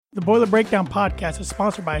The Boiler Breakdown podcast is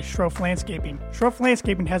sponsored by Schroff Landscaping. Schroff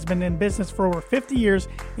Landscaping has been in business for over 50 years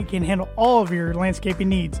and can handle all of your landscaping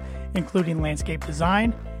needs, including landscape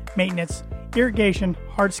design, maintenance, irrigation,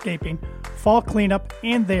 hardscaping, fall cleanup,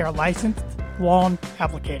 and they are licensed lawn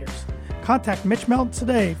applicators. Contact Mitch Melton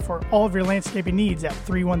today for all of your landscaping needs at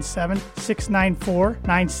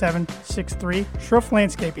 317-694-9763. Schroff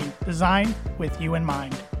Landscaping, design with you in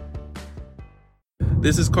mind.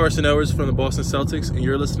 This is Carson Ellers from the Boston Celtics, and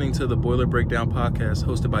you're listening to the Boiler Breakdown podcast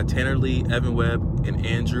hosted by Tanner Lee, Evan Webb, and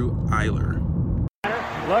Andrew Eiler.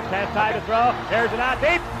 Looks, has time to throw. There's an out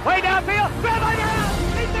deep. Way downfield. Grab on your out.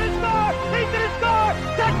 He's going to score. He's going to score.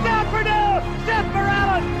 Touchdown Purdue. Seth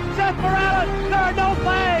Morales. There are no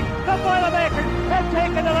flags. The Boilermakers have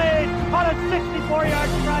taken the lead on a 64-yard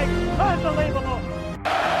strike. Unbelievable.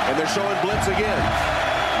 And they're showing blitz again.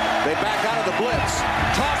 They back out of the blitz.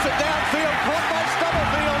 Toss it downfield. Caught by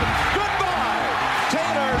Stubblefield. Goodbye.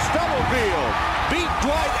 Taylor Stubblefield beat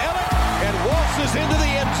Dwight Elliott and waltzes into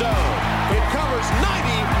the end zone. It covers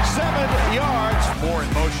 97 yards. Moore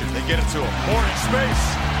in motion. They get it to him. Moore in space.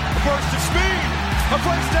 A burst of speed. A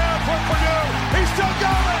first down for Purdue. He's still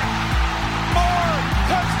going. Moore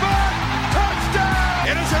cuts back.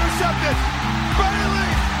 Touchdown. It is intercepted.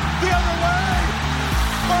 Bailey the other way.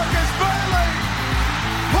 Marcus Bailey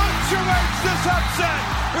punctuates this upset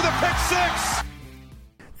with a pick six.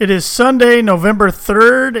 It is Sunday, November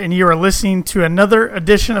 3rd, and you are listening to another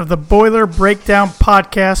edition of the Boiler Breakdown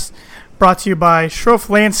podcast brought to you by Schroff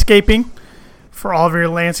Landscaping. For all of your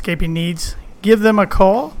landscaping needs, give them a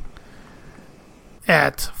call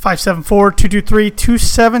at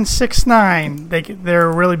 574-223-2769. They're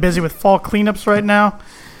really busy with fall cleanups right now.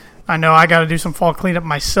 I know I got to do some fall cleanup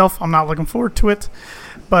myself. I'm not looking forward to it.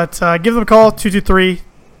 But give them a call,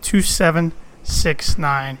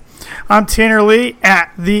 223-2769. I'm Tanner Lee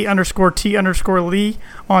at @the_T_Lee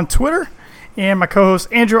on Twitter. And my co-hosts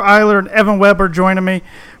Andrew Eiler and Evan Webb are joining me.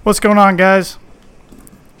 What's going on, guys?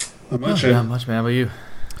 Not much, man. How about you?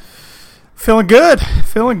 Feeling good.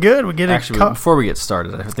 We get before we get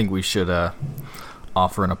started, I think we should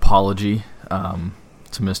offer an apology to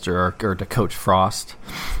to Coach Frost.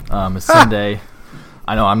 It's Sunday.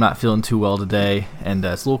 I know I'm not feeling too well today, and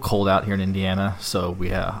it's a little cold out here in Indiana, so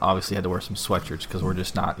we obviously had to wear some sweatshirts because we're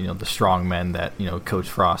just not, the strong men that Coach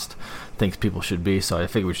Frost thinks people should be. So I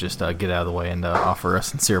figured we should just get out of the way and offer a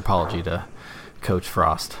sincere apology to Coach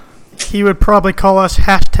Frost. He would probably call us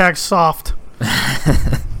 #soft.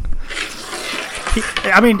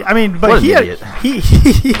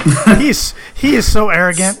 He is so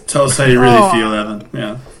arrogant. Tell us how you really feel, Evan.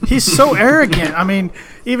 Yeah. He's so arrogant. I mean,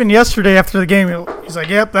 even yesterday after the game, he's like,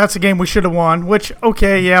 "Yep, that's a game we should have won." Which,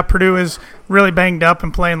 okay, yeah, Purdue is really banged up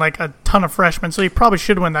and playing like a ton of freshmen, so he probably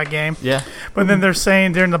should win that game. Yeah. But then they're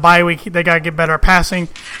saying during the bye week they got to get better at passing,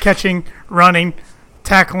 catching, running,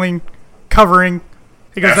 tackling, covering.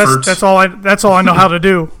 He goes, that's all I know how to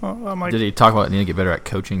do. I'm like, did he talk about needing to get better at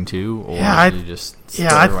coaching too, or did he just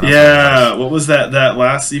What was that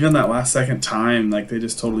last second time? Like they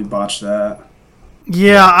just totally botched that.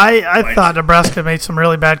 Yeah, I thought Nebraska made some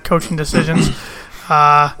really bad coaching decisions,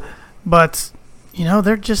 but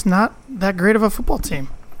they're just not that great of a football team.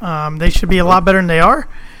 They should be a lot better than they are,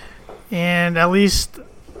 and at least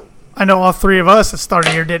I know all three of us at the start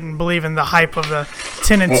of the year didn't believe in the hype of the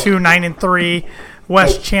 10-2, 9-3.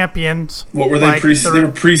 West champions. What were they? They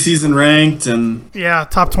were preseason ranked and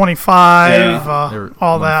top 25.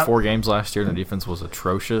 All that. 4 games last year, and the defense was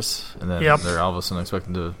atrocious. And then they're all of a sudden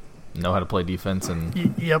expecting to know how to play defense and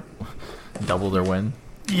double their win.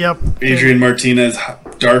 Yep. Adrian Martinez,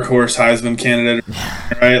 dark horse Heisman candidate,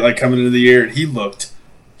 right? Like coming into the year, he looked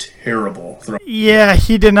terrible. Yeah,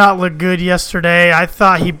 he did not look good yesterday. I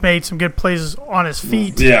thought he made some good plays on his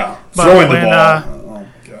feet. Yeah, but throwing the ball.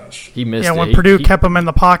 He missed it. When Purdue kept him in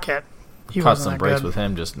the pocket, he caught some breaks with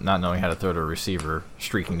him just not knowing how to throw to a receiver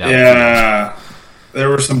streaking down. Yeah, there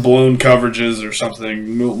were some blown coverages or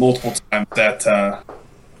something multiple times that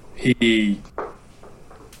he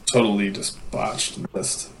totally just botched and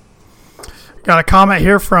missed. Got a comment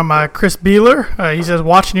here from Chris Beeler. He says,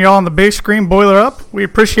 "Watching y'all on the big screen, Boiler up. We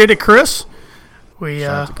appreciate it, Chris. Shout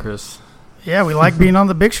out to Chris. Yeah, we like being on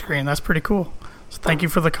the big screen. That's pretty cool." So thank you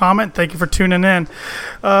for the comment. Thank you for tuning in.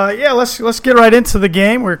 Let's get right into the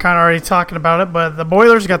game. We were kind of already talking about it, but the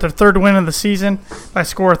Boilers got their third win of the season by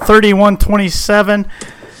score 31-27.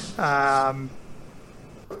 Man,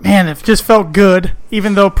 it just felt good,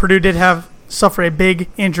 even though Purdue did suffer a big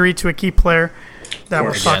injury to a key player that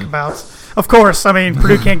we'll talk about. Of course, I mean,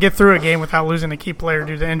 Purdue can't get through a game without losing a key player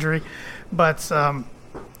due to injury, but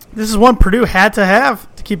this is one Purdue had to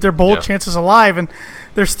have to keep their bowl chances alive, and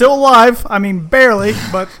They're still alive. I mean, barely,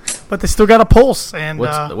 but they still got a pulse. And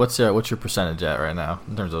what's your percentage at right now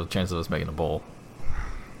in terms of the chance of us making a bowl?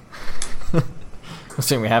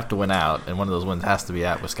 Assuming we have to win out, and one of those wins has to be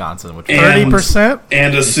at Wisconsin, which 30%.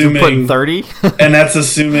 And assuming 30, and that's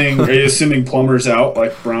assuming. Are you assuming Plummer's out,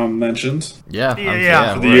 like Brown mentioned? Yeah,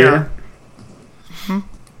 yeah, for the year.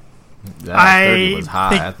 Yeah, 30 was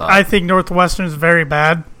high. I think Northwestern is very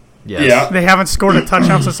bad. Yes. Yeah. They haven't scored a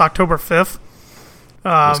touchdown since October 5th.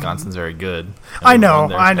 Wisconsin's very good. I know,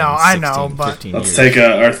 but let's take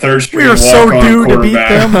our third string. We are so due to beat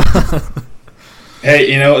quarterback. them.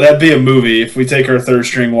 Hey, that'd be a movie if we take our third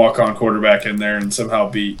string walk-on quarterback in there and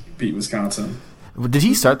somehow beat Wisconsin. Did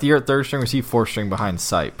he start the year at third string, or was he fourth string behind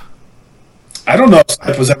Sipe? I don't know if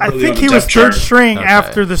Sipe was ever I really think on he the was depth third chart. string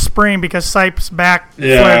after the spring because Sipe's back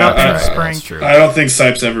flared up in the spring. That's true. I don't think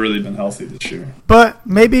Sipe's ever really been healthy this year. But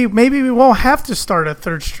maybe we won't have to start a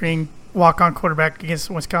third string walk-on quarterback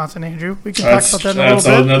against Wisconsin, Andrew. We can talk about that in a little bit.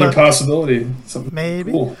 That's another possibility. Something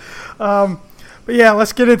maybe. Cool. But yeah,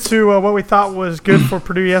 let's get into what we thought was good for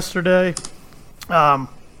Purdue yesterday.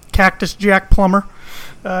 Cactus Jack Plummer.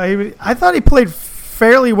 I thought he played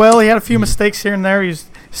fairly well. He had a few mistakes here and there. His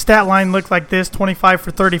stat line looked like this: 25 for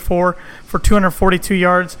 34 for 242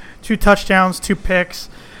 yards, 2 touchdowns, 2 picks.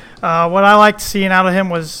 What I liked seeing out of him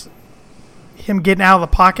was him getting out of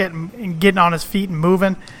the pocket and getting on his feet and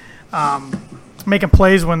moving, making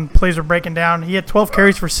plays when plays were breaking down. He had 12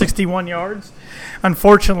 carries for 61 yards.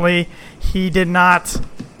 Unfortunately, he did not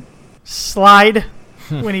slide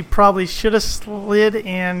when he probably should have slid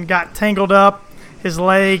and got tangled up his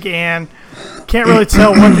leg, and can't really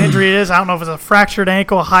tell what the injury is. I don't know if it's a fractured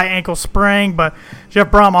ankle, a high ankle sprain, but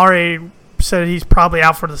Jeff Brom already said he's probably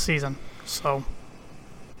out for the season. So,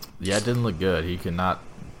 yeah, it didn't look good. He could not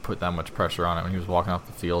put that much pressure on it when he was walking off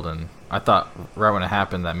the field, and I thought right when it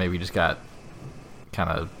happened that maybe he just got kind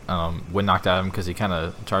of wind knocked out of him because he kind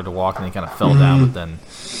of tried to walk and he kind of fell down, but then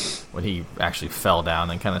when he actually fell down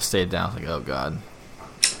and kind of stayed down, I was like, oh god.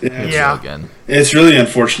 Yeah. Again. It's really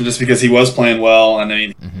unfortunate just because he was playing well, and I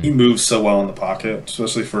mean he moves so well in the pocket,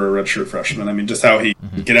 especially for a redshirt freshman. I mean, just how he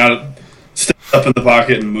get out, steps up in the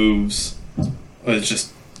pocket and moves.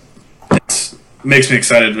 It makes me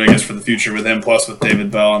excited, I guess, for the future with him. Plus with David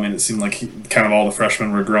Bell, I mean, it seemed like kind of all the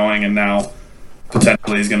freshmen were growing, and now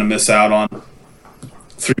potentially he's going to miss out on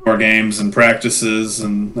 3 more games and practices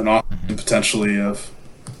and potentially of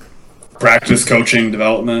practice, coaching,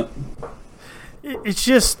 development. It's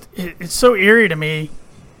just it's so eerie to me.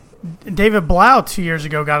 David Blau 2 years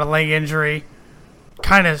ago got a leg injury,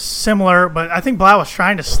 kind of similar, but I think Blau was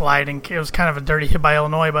trying to slide, and it was kind of a dirty hit by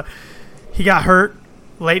Illinois, but he got hurt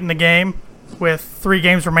late in the game with 3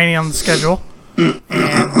 games remaining on the schedule, and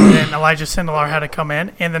then Elijah Sindelar had to come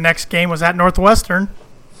in, and the next game was at Northwestern.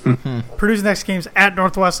 Purdue's next game's at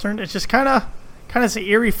Northwestern. It's just kind of an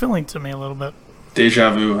eerie feeling to me a little bit. Deja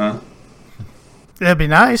vu, huh? It'd be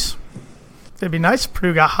nice. It'd be nice if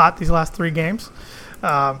Purdue got hot these last 3 games.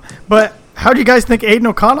 But how do you guys think Aiden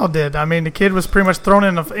O'Connell did? I mean, the kid was pretty much thrown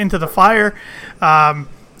into the fire.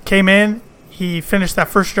 Came in. He finished that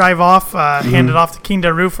first drive off, handed off to King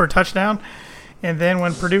Daru for a touchdown. And then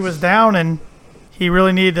when Purdue was down and he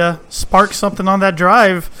really needed to spark something on that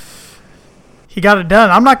drive, he got it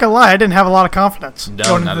done. I'm not going to lie. I didn't have a lot of confidence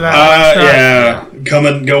going into that.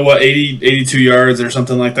 Go 82 yards or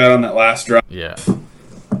something like that on that last drive. Yeah.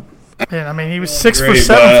 And, I mean, he was 6 for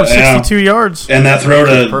 7 for 62 yards. And that throw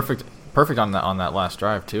to perfect on that last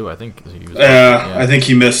drive too. I think he was. I think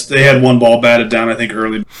he missed. They had one ball batted down. I think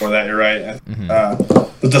early before that. You're right.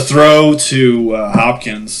 But the throw to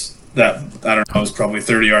Hopkins, that I don't know, was probably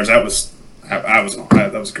 30 yards. That was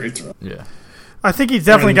a great throw. Yeah. I think he's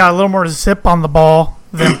definitely got a little more zip on the ball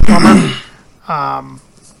than Plummer.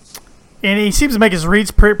 And he seems to make his reads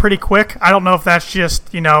pretty quick. I don't know if that's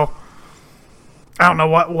just, I don't know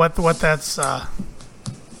what that's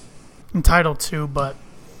entitled to, but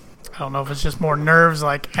I don't know if it's just more nerves,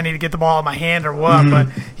 like I need to get the ball in my hand or what. But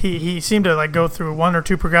he seemed to go through 1 or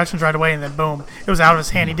 2 progressions right away, and then boom, it was out of his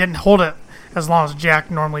hand. He didn't hold it as long as Jack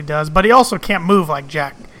normally does, but he also can't move like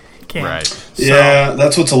Jack can. Right. So, yeah,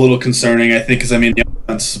 that's what's a little concerning, I think, because the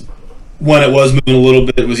offense, when it was moving a little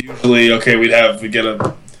bit, it was usually okay. We'd end up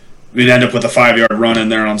with a 5-yard run in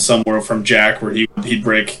there on somewhere from Jack where he'd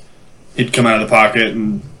come out of the pocket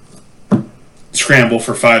and scramble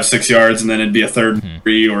for 5-6 yards, and then it'd be a 3rd and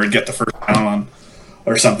 3, or he'd get the first down on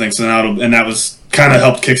or something. So that was kind of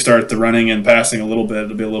helped kickstart the running and passing a little bit.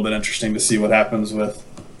 It'll be a little bit interesting to see what happens with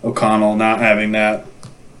O'Connell not having that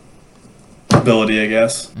ability, I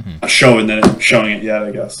guess. Not showing it yet,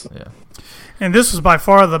 I guess. Yeah. And this was by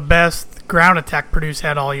far the best ground attack Purdue's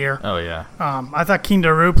had all year. Oh, yeah. I thought King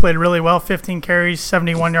Daru played really well, 15 carries,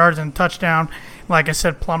 71 yards, and a touchdown. Like I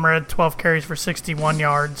said, Plummer had 12 carries for 61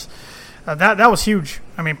 yards. That was huge.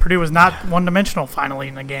 I mean, Purdue was not one-dimensional finally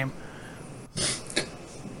in the game.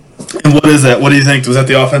 And what is that? What do you think? Was that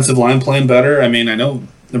the offensive line playing better? I mean, I know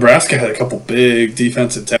Nebraska had a couple big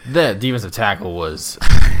defensive tackles. That defensive tackle was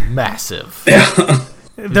massive. Yeah.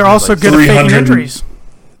 They're also good at faking injuries.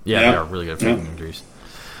 Yeah, Yeah. they are really good at faking injuries.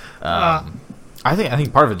 I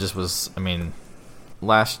think part of it just was, I mean,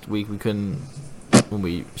 last week we couldn't, when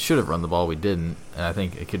we should have run the ball, we didn't. And I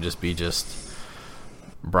think it could just be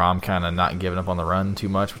Brom kind of not giving up on the run too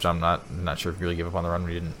much, which I'm not sure if he really gave up on the run.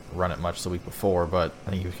 We didn't run it much the week before, but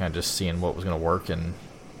I think he was kind of just seeing what was going to work, and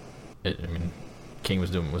King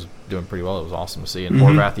was doing pretty well. It was awesome to see, and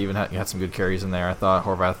Horvath even had some good carries in there. I thought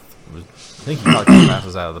Horvath was, I think he caught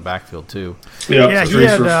passes out of the backfield too. Yeah, he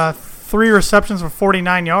had 3 receptions for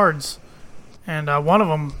 49 yards, and one of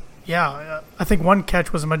them, I think one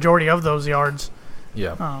catch was a majority of those yards.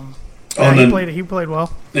 Yeah. He played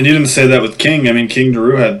well. And you didn't say that with King. I mean, King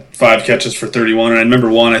Daru had 5 catches for 31, and I remember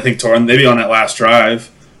one, I think, maybe on that last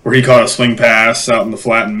drive, where he caught a swing pass out in the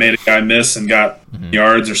flat and made a guy miss and got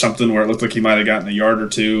yards or something, where it looked like he might have gotten a yard or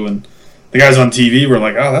two. And the guys on TV were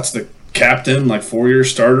like, oh, that's the captain, like 4-year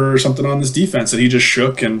starter or something on this defense. And he just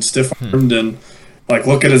shook and stiff-armed and, like,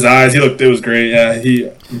 look at his eyes. It was great. Yeah,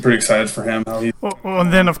 I'm pretty excited for him.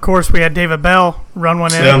 And then, of course, we had David Bell run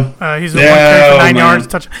one in. Yeah. He's the one carry for 9 yards.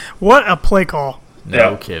 Touch. What a play call.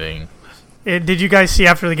 No kidding. Did you guys see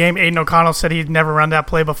after the game, Aiden O'Connell said he'd never run that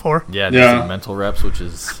play before? Yeah, some mental reps, which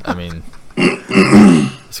is, I mean,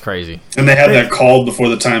 it's crazy. And they had that called before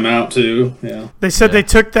the timeout, too. Yeah. They said they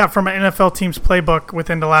took that from an NFL team's playbook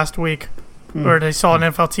within the last week, where they saw an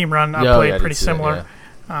NFL team run a play pretty similar.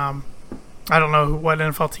 That, I don't know what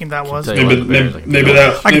NFL team that was. Maybe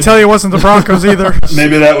that. I can tell you it wasn't the Broncos either.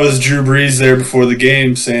 Maybe that was Drew Brees there before the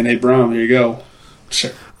game saying, "Hey, Brom, here you go."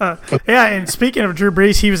 Sure. And speaking of Drew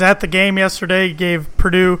Brees, he was at the game yesterday. He gave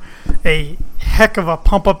Purdue a heck of a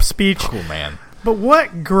pump-up speech. Cool, man. But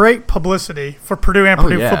what great publicity for Purdue and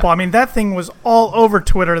Purdue football. I mean, that thing was all over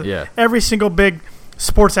Twitter. Yeah. Every single big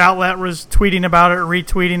sports outlet was tweeting about it,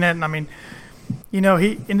 retweeting it. And, I mean,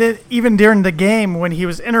 even during the game when he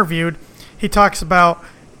was interviewed, he talks about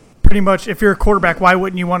pretty much if you're a quarterback, why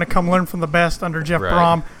wouldn't you want to come learn from the best under Jeff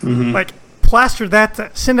Brom? Mm-hmm. Like,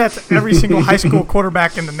 send that to every single high school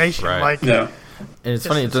quarterback in the nation. Right. Like, yeah. And it's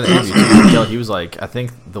funny, in the interview, you can tell he was like, I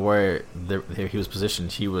think the way he was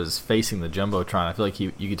positioned, he was facing the Jumbotron. I feel like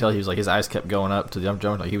you could tell he was like, his eyes kept going up to the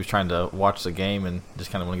Jumbotron. Like he was trying to watch the game and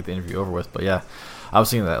just kind of want to get the interview over with. But yeah, I was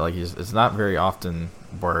thinking that, like, it's not very often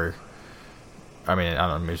where, I mean, I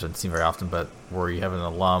don't know, maybe it doesn't seem very often, but where you have an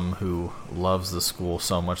alum who loves the school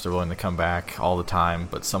so much they're willing to come back all the time,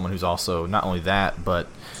 but someone who's also not only that, but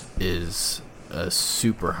is a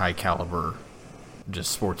super high caliber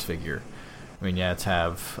just sports figure. I mean, to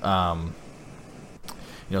have,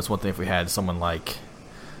 it's one thing if we had someone like,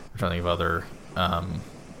 I'm trying to think of other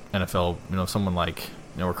NFL, someone like,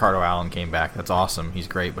 Ricardo Allen came back. That's awesome. He's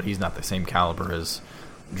great, but he's not the same caliber as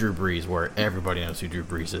Drew Brees, where everybody knows who Drew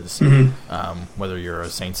Brees is. Mm-hmm. Whether you're a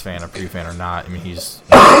Saints fan or Purdue fan or not, I mean, he's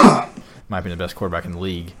might be the best quarterback in the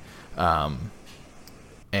league.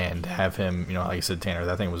 And have him, like you said, Tanner,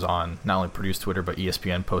 that thing was on not only Purdue's Twitter, but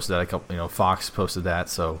ESPN posted that, a couple, Fox posted that.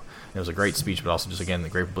 So it was a great speech, but also just, again, the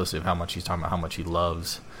great publicity of how much he's talking about, how much he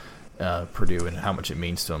loves Purdue and how much it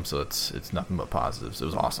means to him. So it's nothing but positives. It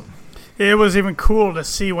was awesome. It was even cool to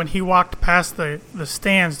see when he walked past the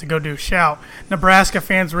stands to go do shout. Nebraska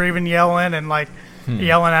fans were even yelling and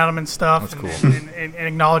yelling at him and stuff. That's cool. and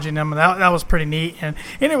acknowledging him. And that was pretty neat. And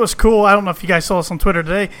it was cool. I don't know if you guys saw this on Twitter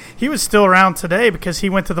today. He was still around today because he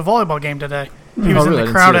went to the volleyball game today. He was in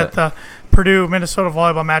the crowd at the Purdue-Minnesota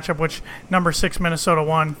volleyball matchup, which number 6 Minnesota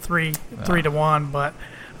won 3-1. But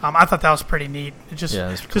I thought that was pretty neat. It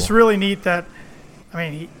just really neat that, I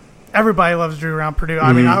mean, everybody loves Drew around Purdue. Mm-hmm.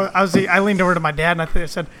 I mean, I leaned over to my dad and I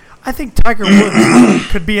said, I think Tiger Woods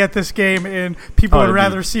could be at this game, and people would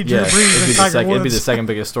rather see Drew Brees than Tiger Woods. It'd be the second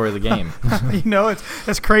biggest story of the game.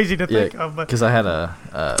 It's crazy to think of. Because I had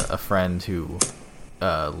a friend who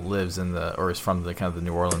lives is from the kind of the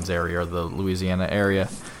New Orleans area or the Louisiana area,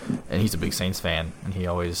 and he's a big Saints fan. And he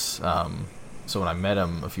always, so when I met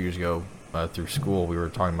him a few years ago through school, we were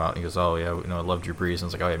talking about. He goes, "Oh yeah, I love Drew Brees," and I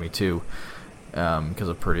was like, "Oh yeah, me too." Because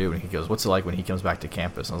of Purdue, and he goes, "What's it like when he comes back to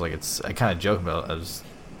campus?" And I was like, I kind of joke about it.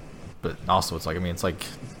 But also, it's like, I mean, it's like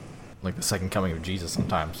the second coming of Jesus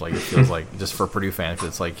sometimes. Like, it feels like, just for Purdue fans,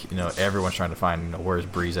 it's like, everyone's trying to find, where's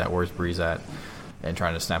Brees at, and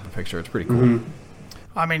trying to snap a picture. It's pretty cool.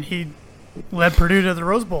 Mm-hmm. I mean, led Purdue to the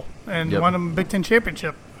Rose Bowl and Yep. won them a Big Ten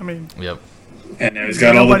championship. I mean, Yep. And he's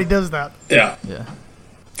got all nobody the does that. yeah. Yeah.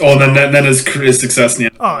 Oh, and then his success in the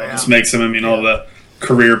NFL Oh, yeah. just makes him. I mean, all the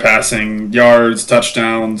career passing yards,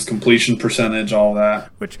 touchdowns, completion percentage, all that.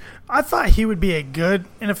 Which I thought he would be a good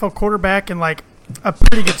NFL quarterback and like a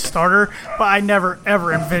pretty good starter, but I never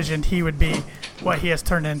ever envisioned he would be what he has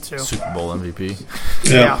turned into. Super Bowl MVP.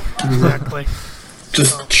 Yeah, exactly.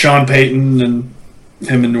 just Sean Payton and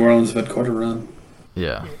him in New Orleans have had quite a run.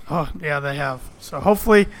 Yeah. Oh yeah, they have. So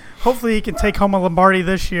hopefully he can take home a Lombardi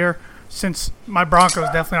this year, since my Broncos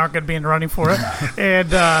definitely aren't going to be in the running for it, and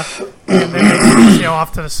then they go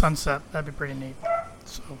off to the sunset. That'd be pretty neat.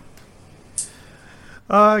 So.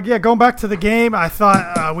 Yeah, going back to the game, I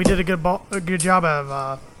thought we did a good job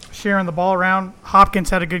of sharing the ball around. Hopkins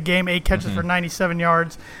had a good game, 8 catches for 97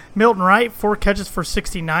 yards. Milton Wright, 4 catches for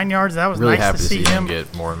 69 yards. That was Really nice happy to see him him.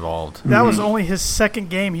 get more involved. That was only his second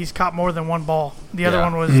game he's caught more than one ball. The other Yeah.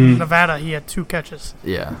 one was Nevada. He had 2 catches.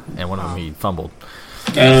 Yeah, and one of them he fumbled.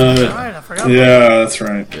 Right, I forgot. Yeah, that's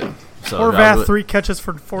right. So Horvath, 3 catches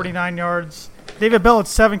for 49 yards. David Bell had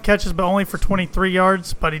 7 catches, but only for 23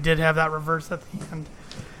 yards. But he did have that reverse at the end.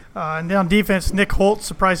 And then on defense, Nick Holt,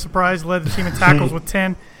 surprise, surprise, led the team in tackles with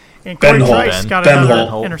 10. And Corey Ben Holt. Trice got Ben another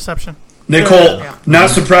Holt. interception. Nick Holt.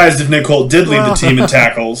 Not surprised if Nick Holt did lead the team in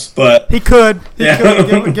tackles, but He could. He Yeah.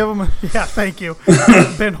 could give him. Yeah, thank you.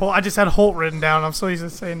 Ben Holt. I just had Holt written down. I'm so used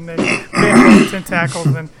to saying Nick. Ben Holt, 10 tackles,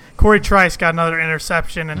 and Corey Trice got another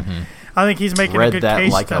interception, and I think he's making a read good that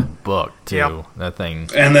case. like to, a book too. Yep. That thing.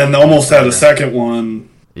 and then almost had a second one.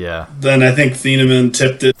 Yeah. Then I think Thieneman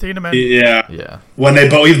tipped it. Thieneman. Yeah. Yeah. When they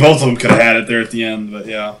both of them could have had it there at the end, but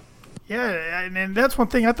yeah. Yeah, and that's one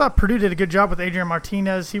thing. I thought Purdue did a good job with Adrian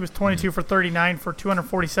Martinez. He was 22 for 39 for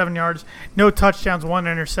 247 yards, no touchdowns, 1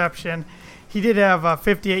 interception. He did have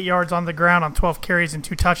 58 yards on the ground on 12 carries and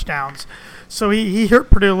 2 touchdowns. So he hurt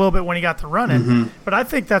Purdue a little bit when he got to running. But I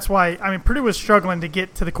think that's why, I mean, Purdue was struggling to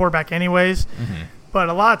get to the quarterback anyways. But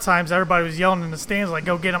a lot of times everybody was yelling in the stands like,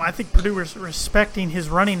 go get him. I think Purdue was respecting his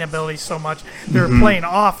running ability so much. They were playing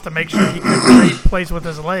off to make sure he could create plays with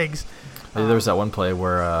his legs. There was that one play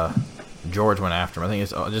where George went after him. I think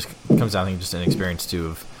it just comes down to just inexperience too.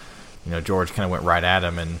 Of George kind of went right at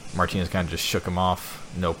him, and Martinez kind of just shook him off,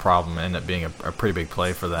 no problem. It ended up being a pretty big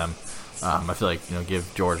play for them. I feel like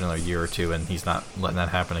give George another year or two, and he's not letting that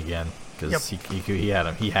happen again because he had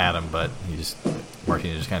him, but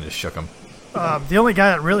Martinez just kind of shook him. The only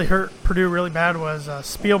guy that really hurt Purdue really bad was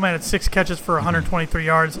Spielman at 6 catches for 123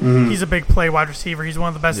 yards. He's a big play wide receiver. He's one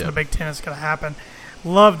of the best in the Big Ten. It's going to happen.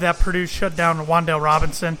 Loved that Purdue shut down Wan'Dale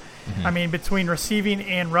Robinson. I mean, between receiving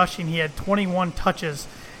and rushing, he had 21 touches,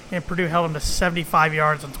 and Purdue held him to 75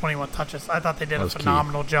 yards on 21 touches. I thought they did a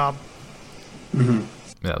phenomenal job. Yeah,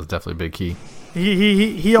 that was definitely a big key.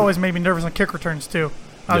 He always made me nervous on kick returns too.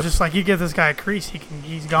 I was just like, you give this guy a crease,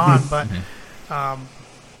 he's gone. But I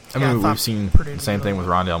mean, we've seen Purdue the same did thing really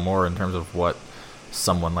with Rondale Moore in terms of what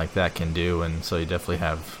someone like that can do, and so you definitely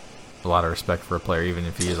have a lot of respect for a player, even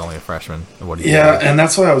if he is only a freshman. What he did. And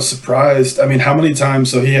that's why I was surprised. I mean, how many times?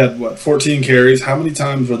 So he had 14 carries. How many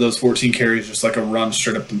times were those 14 carries just like a run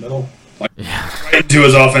straight up the middle, like right into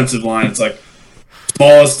his offensive line? It's like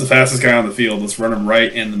smallest, the fastest guy on the field. Let's run him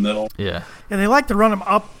right in the middle. Yeah. Yeah, they like to run him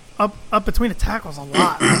up between the tackles a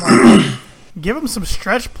lot. I'm like, give him some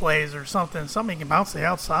stretch plays or something he can bounce the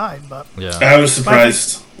outside. But Yeah. I was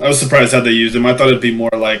surprised. I was surprised how they used him. I thought it'd be more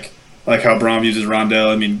like how Braum uses Rondale.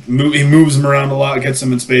 I mean, he moves him around a lot, gets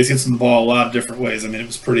him in space, gets him the ball a lot of different ways. I mean, it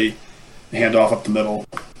was pretty handoff up the middle.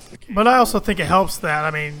 But I also think it helps that,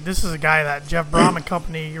 I mean, this is a guy that Jeff Braum and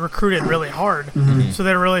company recruited really hard. So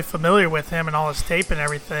they're really familiar with him and all his tape and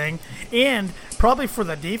everything. And probably for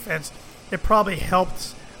the defense, it probably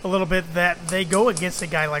helps a little bit that they go against a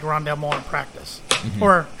guy like Rondale Moore in practice.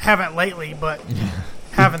 Or haven't lately, but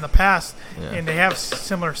have in the past. Yeah. And they have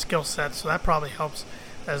similar skill sets, so that probably helps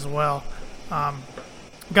as well.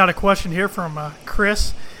 Got a question here from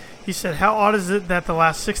Chris. He said, how odd is it that the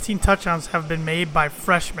last 16 touchdowns have been made by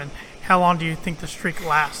freshmen? How long do you think the streak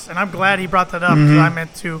lasts? And I'm glad he brought that up because I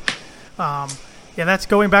meant to. That's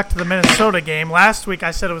going back to the Minnesota game. Last week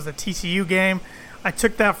I said it was the TCU game. I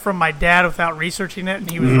took that from my dad without researching it,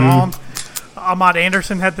 and he was wrong. Ahmad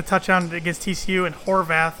Anderson had the touchdown against TCU, and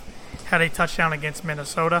Horvath had a touchdown against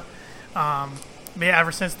Minnesota.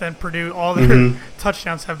 Ever since then, Purdue, all their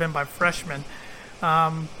touchdowns have been by freshmen.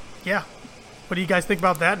 What do you guys think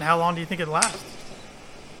about that, and how long do you think it lasts?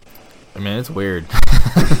 I mean, it's weird.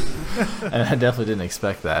 And I definitely didn't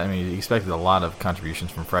expect that. I mean, you expected a lot of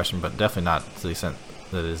contributions from freshmen, but definitely not to the extent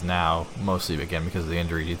it is now, mostly again because of the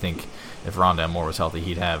injury. Do you think if Rondale Moore was healthy, he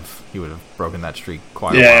would have broken that streak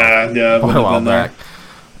quite a while back?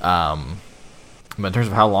 But in terms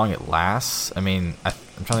of how long it lasts, I mean, I'm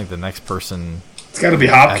trying to think the next person. It's got to be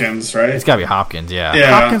Hopkins, right? It's got to be Hopkins, yeah.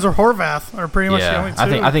 Hopkins or Horvath are pretty much the only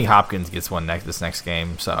two. I think Hopkins gets one this next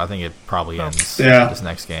game, so I think it probably ends this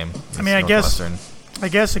next game. I mean, I guess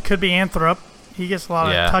it could be Anthrop. He gets a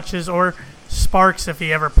lot of touches, or Sparks if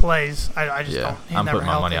he ever plays. I just don't. I'm putting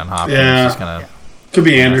my money on Hopkins. Yeah. Could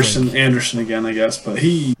be Anderson again, I guess, but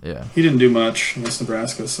he didn't do much against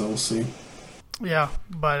Nebraska, so we'll see. Yeah,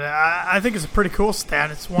 but I think it's a pretty cool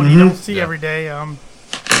stat. It's one you don't see every day.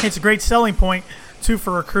 It's a great selling point, too,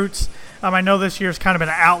 for recruits. I know this year's kind of been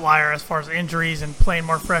an outlier as far as injuries and playing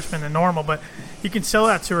more freshmen than normal, but you can sell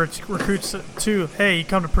that to recruits, too. Hey, you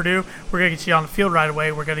come to Purdue, we're going to get you on the field right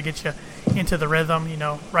away. We're going to get you into the rhythm,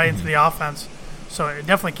 right into the offense. So it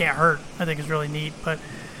definitely can't hurt. I think it's really neat. But,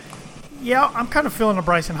 yeah, I'm kind of feeling a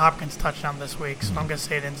Bryson Hopkins touchdown this week, so I'm going to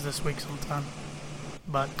say it ends this week sometime.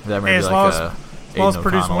 But as long as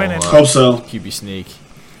Purdue's winning. Hope so. QB sneak.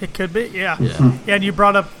 It could be, yeah, and you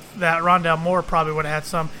brought up that Rondale Moore probably would have had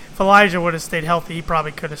some. If Elijah would have stayed healthy, he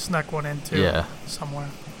probably could have snuck one in too somewhere.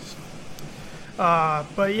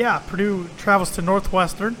 But yeah, Purdue travels to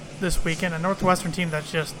Northwestern this weekend, a Northwestern team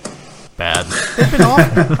that's just bad. They've been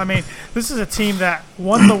awful. I mean, this is a team that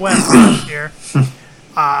won the West last year.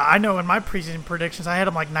 I know in my preseason predictions I had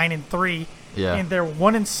them like 9-3, and they're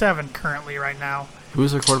 1-7 currently right now. Who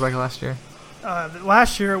was their quarterback last year?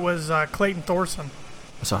 Last year it was Clayton Thorson.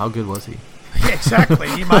 So how good was he? Yeah, exactly.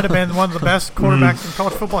 He might have been one of the best quarterbacks in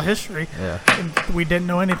college football history. Yeah. And we didn't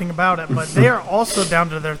know anything about it. But they are also down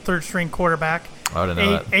to their third-string quarterback,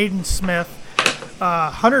 Aiden Smith.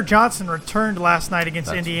 Hunter Johnson returned last night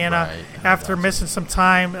against Indiana after missing some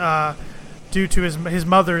time due to his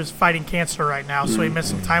mother's fighting cancer right now. So he missed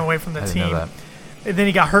some time away from the team. And then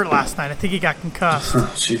he got hurt last night. I think he got concussed.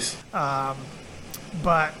 Jeez.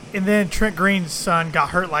 And then Trent Green's son got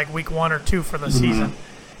hurt like week 1 or 2 for the season.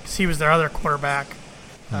 He was their other quarterback,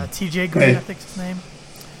 T.J. Green, I think is his name.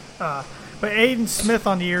 But Aiden Smith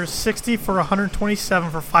on the year is 60 for 127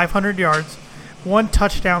 for 500 yards, 1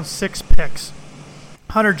 touchdown, 6 picks.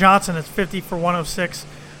 Hunter Johnson is 50 for 106,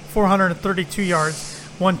 432 yards,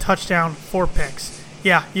 1 touchdown, 4 picks.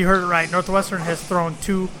 Yeah, you heard it right. Northwestern has thrown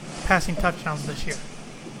 2 passing touchdowns this year.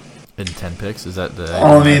 In 10 picks? Is that the...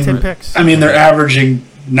 10 picks. I mean, they're averaging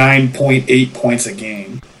 9.8 points a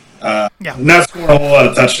game. Not scoring a whole lot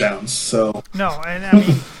of touchdowns. So no, and I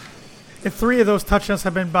mean, 3 of those touchdowns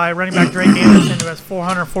have been by running back Drake Anderson, who has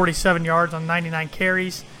 447 yards on 99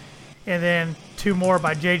 carries, and then 2 more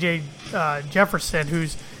by J.J. Jefferson,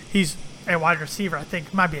 he's a wide receiver. I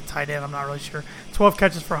think might be a tight end. I'm not really sure. 12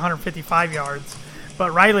 catches for 155 yards,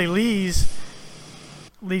 but Riley leads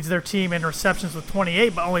their team in receptions with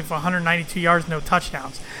 28, but only for 192 yards, no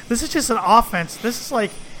touchdowns. This is just an offense. This is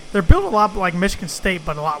like. They're built a lot like Michigan State,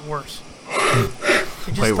 but a lot worse. They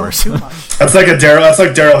just Way don't worse. do much. That's like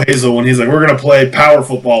Darrell Hazel when he's like, "We're going to play power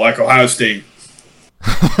football like Ohio State."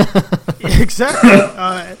 Exactly.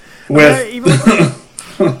 Even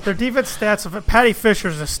their defense stats. Of Patty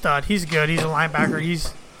Fisher's a stud. He's good. He's a linebacker. He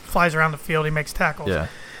flies around the field. He makes tackles. Yeah,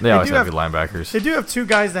 they always have good linebackers. They do have 2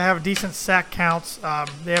 guys that have decent sack counts.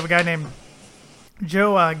 They have a guy named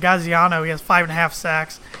Joe Gaziano. He has 5.5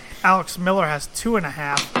 sacks. Alex Miller has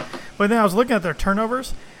 2.5. But then I was looking at their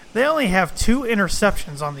turnovers. They only have 2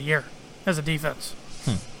 interceptions on the year as a defense.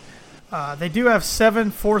 They do have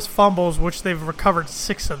 7 forced fumbles, which they've recovered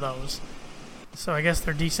 6 of those. So I guess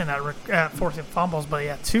they're decent at forcing fumbles. But,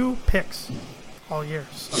 yeah, 2 picks all year.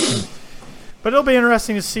 So. But it'll be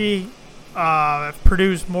interesting to see if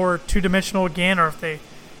Purdue's more two-dimensional again or if they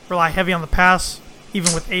rely heavy on the pass,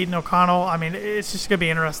 even with Aiden O'Connell. I mean, it's just going to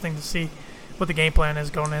be interesting to see what the game plan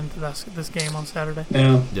is going into this game on Saturday.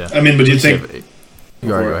 Yeah. I mean, but do you think...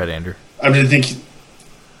 Go ahead, Andrew. I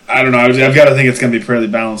don't know. I've got to think it's going to be fairly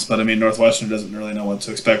balanced, but I mean, Northwestern doesn't really know what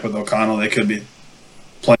to expect with O'Connell. They could be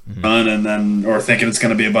playing run or thinking it's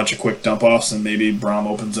going to be a bunch of quick dump-offs and maybe Brom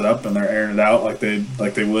opens it up and they're airing it out like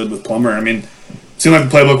they would with Plummer. I mean, it seemed like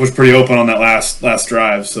the playbook was pretty open on that last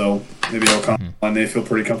drive, so maybe O'Connell and they feel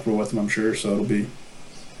pretty comfortable with him, I'm sure, so it'll be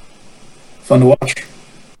fun to watch.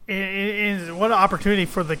 What an opportunity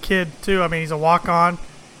for the kid, too. I mean, he's a walk-on.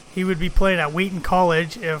 He would be playing at Wheaton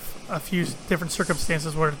College if a few different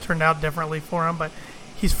circumstances would have turned out differently for him. But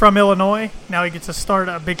he's from Illinois. Now he gets to start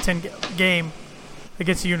a Big Ten game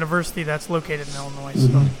against a university that's located in Illinois.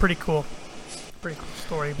 So pretty cool. Pretty cool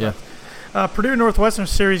story. Yeah. Purdue-Northwestern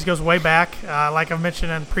series goes way back. Like I've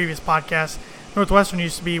mentioned in previous podcasts, Northwestern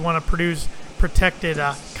used to be one of Purdue's protected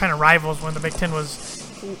kind of rivals when the Big Ten was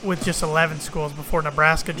with just 11 schools before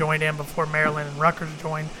Nebraska joined in, before Maryland and Rutgers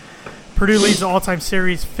joined. Purdue leads the all-time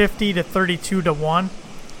series 50-32-1,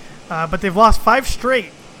 but they've lost 5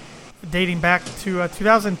 straight, dating back to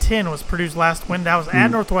 2010 was Purdue's last win. That was at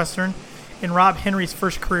Northwestern in Rob Henry's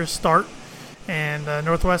first career start, and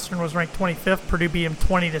Northwestern was ranked 25th. Purdue beat him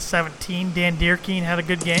 20-17. Dan Deerkeen had a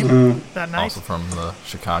good game that night. Also from the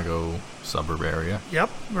Chicago suburb area.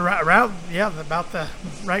 Yep, about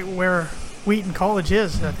right where Wheaton College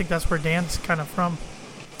is. I think that's where Dan's kind of from.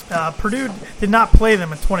 Purdue did not play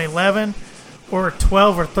them in 2011 or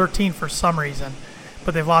 12 or 13 for some reason,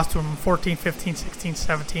 but they've lost to them in 14, 15, 16,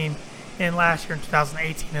 17, and last year in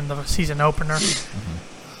 2018 in the season opener.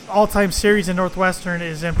 All-time series in Northwestern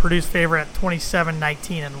is in Purdue's favor at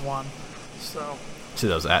 27-19-1. So. See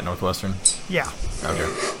those at Northwestern? Yeah. Okay.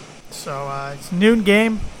 So it's noon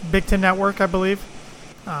game, Big Ten Network, I believe,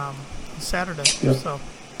 Saturday. Yep. So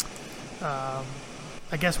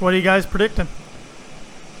I guess what are you guys predicting?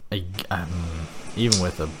 Even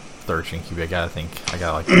with a third string QB, I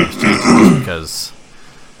gotta like these chances because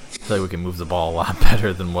I feel like we can move the ball a lot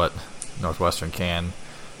better than what Northwestern can.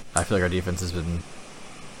 I feel like our defense has been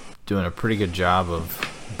doing a pretty good job of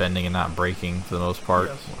bending and not breaking for the most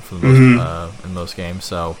part, for the most, in most games.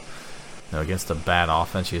 So, against a bad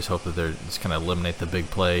offense, you just hope that they're just kind of eliminate the big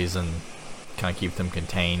plays and kind of keep them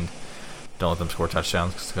contained. Don't let them score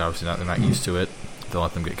touchdowns because obviously they're not used to it. Don't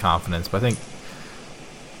let them get confidence. But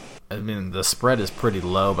I mean, the spread is pretty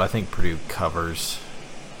low, but I think Purdue covers.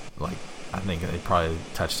 I think they probably a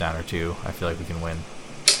touchdown or two. I feel like we can win.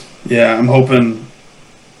 Yeah, I'm hoping.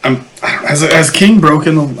 Has King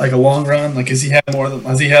broken a long run? Has he had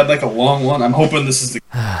a long one? I'm hoping this is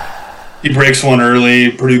he breaks one early.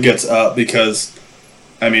 Purdue gets up because,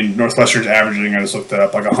 Northwestern's averaging. I just looked that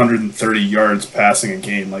up 130 yards passing a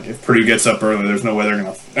game. If Purdue gets up early, there's no way they're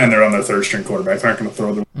gonna. And they're on their third string quarterback. They're not gonna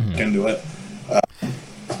throw them into it.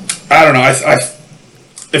 I don't know.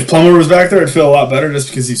 If Plummer was back there, I'd feel a lot better just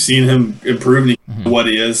because you've seen him improve what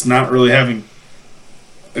he is. Not really having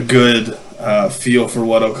a good feel for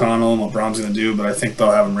what O'Connell and what Brom's going to do, but I think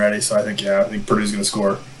they'll have him ready. So I think Purdue's going to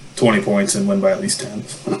score 20 points and win by at least 10.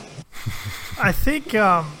 I think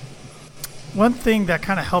one thing that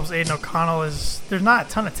kind of helps Aiden O'Connell is there's not a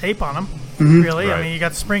ton of tape on him, really. Right. You got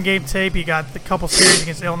the spring game tape, you got the couple series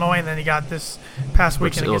against Illinois, and then you got this past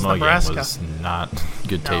weekend against Illinois Nebraska. Game was not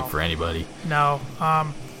good tape for anybody. No.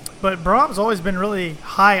 But Brom's always been really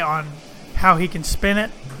high on how he can spin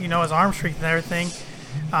it, his arm strength and everything.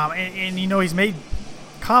 And he's made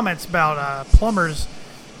comments about Plummer's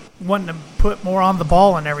wanting to put more on the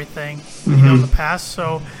ball and everything, in the past.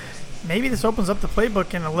 So maybe this opens up the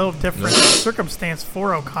playbook in a little different circumstance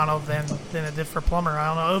for O'Connell than it did for Plummer. I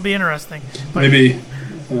don't know. It'll be interesting. But maybe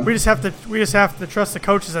we just have to trust the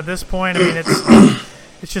coaches at this point.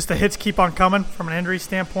 It's just the hits keep on coming from an injury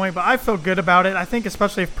standpoint. But I feel good about it. I think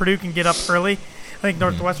especially if Purdue can get up early. I think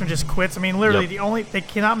Northwestern just quits. Literally they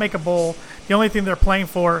cannot make a bowl. The only thing they're playing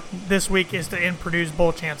for this week is to end Purdue's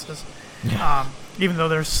bowl chances. Even though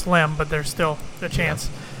they're slim, but they're still a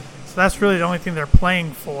chance. So that's really the only thing they're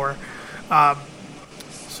playing for.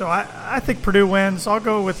 So I think Purdue wins. I'll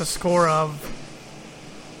go with a score of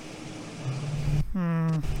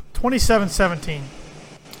 27-17.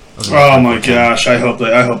 Oh my gosh! I hope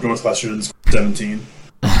Northwestern scores 17.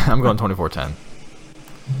 I'm going 24-10.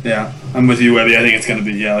 Yeah, I'm with you, Webby. I think it's going to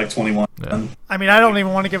be 21. Yeah. I don't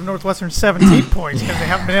even want to give Northwestern 17 points because they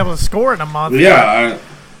haven't been able to score in a month. Yeah.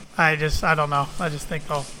 I don't know. I just think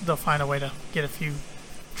they'll find a way to get a few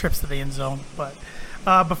trips to the end zone. But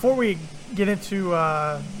before we get into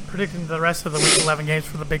predicting the rest of the Week 11 games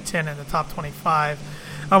for the Big Ten and the top 25,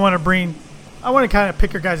 I want to kind of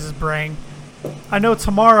pick your guys' brain. I know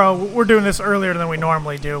tomorrow we're doing this earlier than we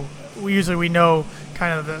normally do. We know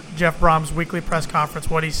kind of the Jeff Brom's weekly press conference,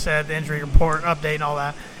 what he said, the injury report, update, and all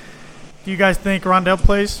that. Do you guys think Rondell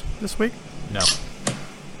plays this week? No.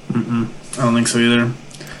 I don't think so either.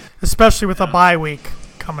 Especially with a bye week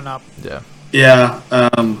coming up. Yeah. Yeah.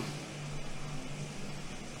 I'm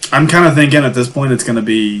kind of thinking at this point it's going to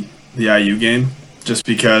be the IU game, just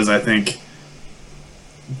because I think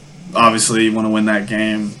obviously you want to win that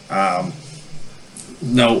game.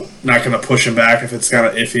 No, not going to push him back if it's kind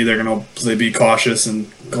of iffy. They're going to be cautious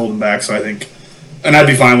and hold him back. So I think, and I'd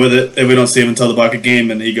be fine with it if we don't see him until the Bucket game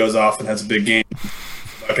and he goes off and has a big game.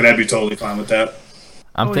 Bucket, I'd be totally fine with that.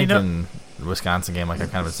 I'm thinking Wisconsin game, like I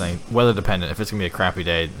kind of was saying, weather dependent. If it's going to be a crappy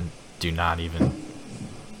day, do not even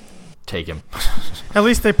take him. At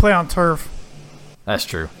least they play on turf. That's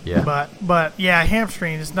true. Yeah. But yeah,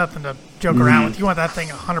 hamstring is nothing to joke around with. You want that thing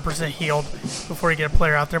 100% healed before you get a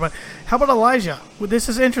player out there. But how about Elijah? Well, this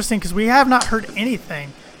is interesting because we have not heard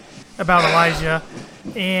anything about Elijah,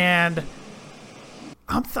 and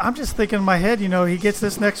I'm just thinking in my head, he gets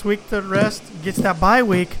this next week to rest, gets that bye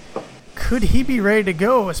week. Could he be ready to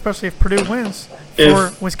go, especially if Purdue wins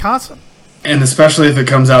for Wisconsin? And especially if it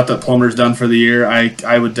comes out that Plummer's done for the year, I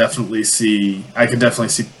could definitely see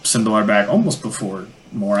Sindelar back almost before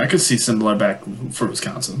Moore. I could see Sindelar back for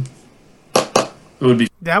Wisconsin.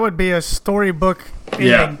 That would be a storybook ending.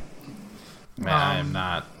 Yeah. Man, I am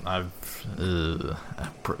not.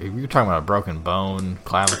 You're talking about a broken bone,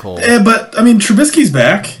 clavicle. Yeah, but I mean Trubisky's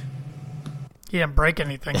back. He didn't break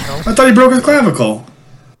anything though. I thought he broke his clavicle.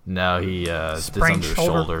 No, he did sprained under his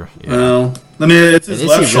shoulder. Yeah. Well, I mean it's his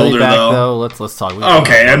left shoulder back, though. Let's talk.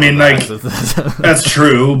 Okay, I mean that's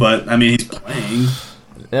true, but I mean he's playing.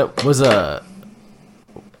 It was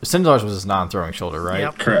Sindelar's was his non-throwing shoulder, right?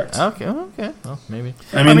 Yep. Correct. Okay. Well, maybe.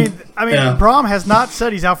 I mean, yeah. Braum has not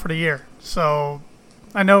said he's out for the year, so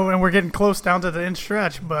I know, and we're getting close down to the end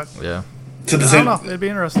stretch, but yeah, I don't know. It'd be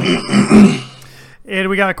interesting. And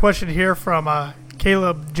we got a question here from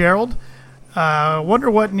Caleb Gerald.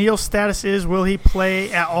 Wonder what Neal's status is. Will he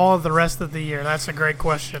play at all the rest of the year? That's a great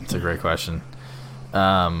question. It's a great question.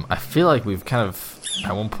 I feel like we've kind of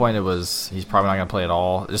at one point it was he's probably not going to play at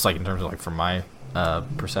all, just like in terms of like from my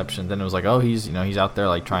perception. Then it was like, oh, he's out there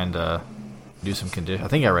like trying to do some condition. I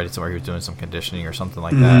think I read it somewhere he was doing some conditioning or something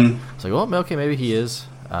like that. It's like, well, okay, maybe he is.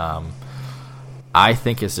 I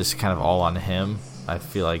think it's just kind of all on him. I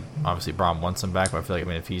feel like obviously Braum wants him back, but I feel like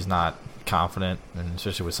if he's not confident, and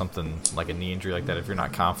especially with something like a knee injury like that, if you're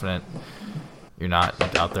not confident, you're not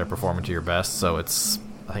out there performing to your best. So I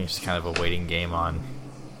think it's just kind of a waiting game on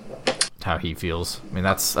how he feels. I mean,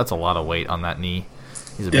 that's a lot of weight on that knee.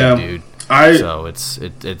 He's a big dude. So it's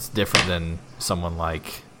different than someone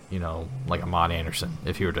like like Ahmad Anderson.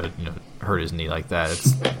 If he were to hurt his knee like that,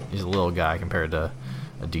 he's a little guy compared to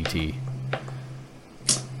a DT.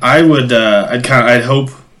 I'd hope.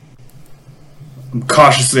 I'm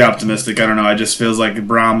cautiously optimistic. I don't know. It just feels like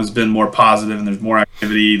Braum has been more positive, and there's more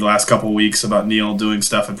activity the last couple of weeks about Neal doing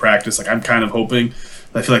stuff in practice. Like I'm kind of hoping.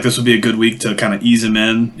 I feel like this would be a good week to kind of ease him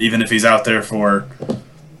in, even if he's out there for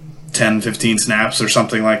 10, 15 snaps or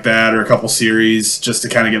something like that, or a couple series, just to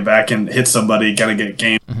kind of get back and hit somebody, kind of get a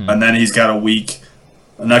game. And then he's got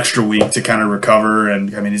an extra week to kind of recover.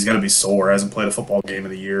 And I mean, he's going to be sore. Hasn't played a football game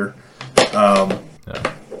of the year.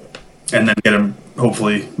 And then get him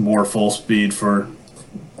hopefully more full speed for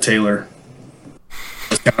Taylor,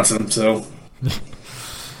 Wisconsin. So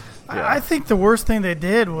I think the worst thing they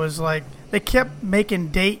did was like they kept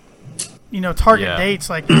making target dates.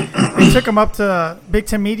 Like they took him up to Big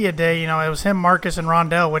Ten Media Day. It was him, Marcus, and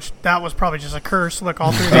Rondell, which that was probably just a curse. Look,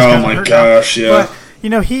 all three of these guys are hurt gosh, now. yeah.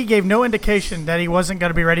 But he gave no indication that he wasn't going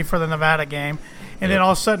to be ready for the Nevada game. And then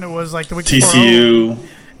all of a sudden it was like the week TCU. before.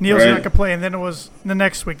 Neal's not going to play, and then it was the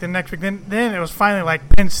next week. Then it was finally like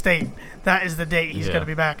Penn State. That is the date he's going to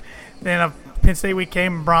be back. Then Penn State week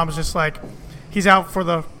came, and Braum was just like, he's out for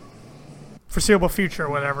the foreseeable future or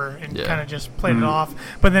whatever, and kind of just played it off.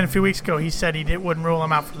 But then a few weeks ago, he said wouldn't rule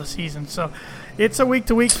him out for the season. So it's a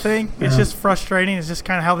week-to-week thing. It's just frustrating. It's just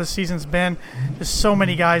kind of how this season's been. Just so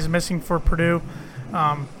many guys missing for Purdue.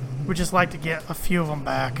 We'd just like to get a few of them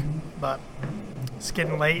back, but it's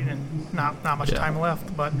getting late and not much time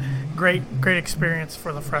left. But great experience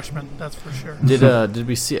for the freshmen, that's for sure. Did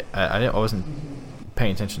we see? I wasn't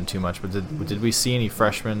paying attention too much, but did we see any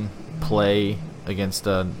freshmen play against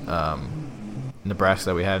Nebraska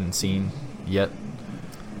that we hadn't seen yet?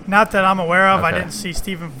 Not that I'm aware of. Okay. I didn't see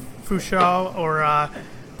Stephen Fouchau or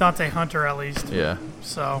Dante Hunter at least. Yeah.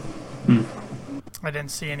 So I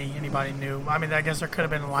didn't see anybody new. I mean, I guess there could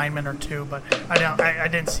have been a lineman or two, but I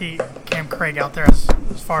didn't see Cam Craig out there as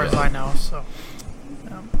far as I know. So,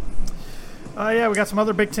 we got some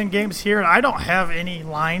other Big Ten games here. I don't have any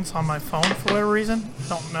lines on my phone for whatever reason.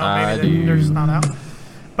 Don't know. Maybe they're just not out.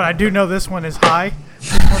 But I do know this one is high.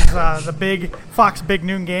 This one's the big Fox Big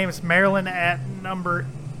Noon game. It's Maryland at number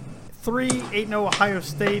 3, 8-0 Ohio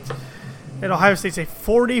State. And Ohio State's a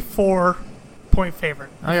 44-point favorite.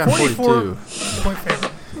 I got 44-point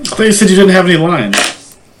favorite. I thought you said you didn't have any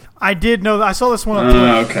lines. I did know that. I saw this one on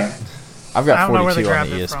Twitter. Okay. I've got 42 on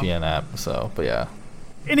the ESPN app, so, but yeah.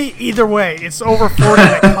 Either way, it's over 40 in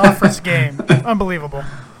a conference game. Unbelievable.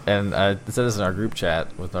 And I said this in our group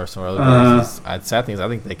chat with some other guys. Sad thing is, I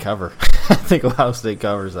think they cover. I think Ohio State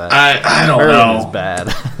covers that. I don't know. It's bad.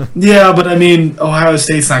 Yeah, but I mean, Ohio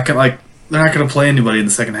State's not gonna they're not gonna play anybody in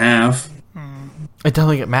the second half. I don't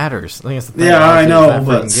think it matters. I think it's the thing. Yeah, I know,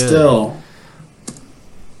 but still.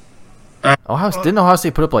 Didn't Ohio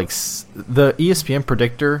State put up the ESPN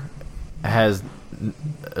predictor has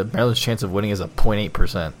Maryland's chance of winning is a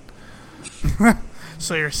 0.8%.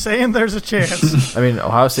 So you're saying there's a chance. I mean,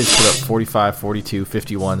 Ohio State's put up 45, 42,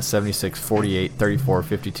 51, 76, 48, 34,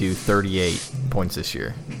 52, 38 points this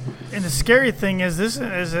year. And the scary thing is this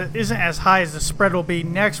isn't as high as the spread will be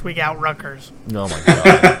next week out Rutgers. Oh, my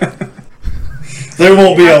God. There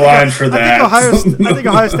won't be a line for that. I think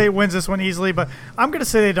Ohio State wins this one easily, but I'm going to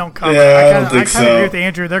say they don't cover. Yeah, I don't think I kind of agree with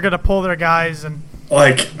Andrew. They're going to pull their guys, and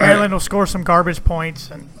Maryland will score some garbage points.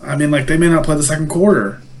 And I mean, they may not play the second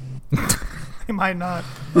quarter. They might not.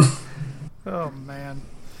 Oh, man.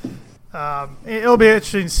 It'll be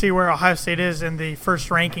interesting to see where Ohio State is in the first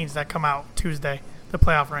rankings that come out Tuesday, the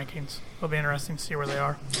playoff rankings. It'll be interesting to see where they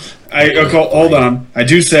are. Hold on. I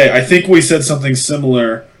think we said something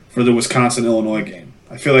similar for the Wisconsin-Illinois game.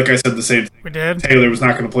 I feel like I said the same thing. We did. Taylor was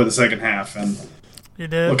not going to play the second half, and you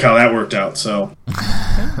did. Look how that worked out. So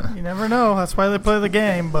you never know. That's why they play the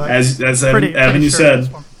game. But as Evan, you said,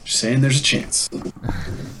 just saying there's a chance.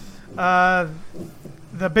 The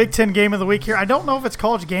Big Ten game of the week here. I don't know if it's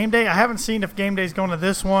College Game Day. I haven't seen if Game Day is going to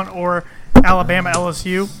this one or Alabama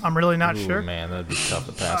LSU. I'm really not sure. Man, that'd be tough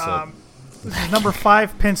to pass up. This is number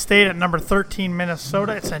 5 Penn State at number 13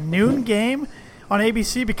 Minnesota. It's a noon game on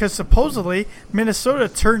ABC because supposedly Minnesota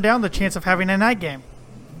turned down the chance of having a night game.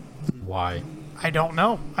 Why? I don't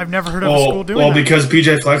know. I've never heard of a school doing that. Well, because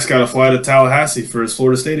PJ Fleck's got to fly to Tallahassee for his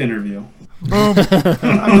Florida State interview. Boom.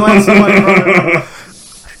 I'm glad somebody brought it up.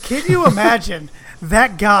 Can you imagine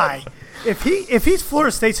that guy? If he's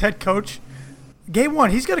Florida State's head coach, game one,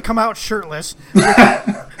 he's going to come out shirtless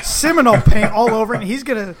with Seminole paint all over, and he's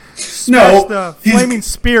going to smash the flaming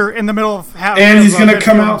spear in the middle of half. And he's going to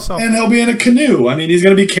come out, and he'll be in a canoe. I mean, he's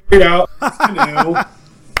going to be carried out in a canoe.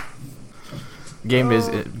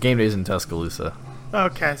 Game days in Tuscaloosa.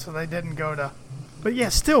 Okay, so they didn't go to. But yeah,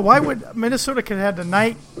 still, why would Minnesota could have had the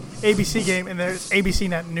night ABC game and there's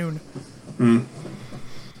ABC at noon?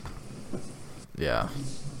 Yeah.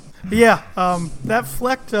 Yeah, that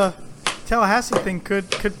Fleck to Tallahassee thing could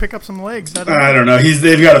pick up some legs. I don't know.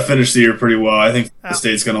 They've got to finish the year pretty well. I think the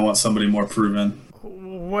State's going to want somebody more proven.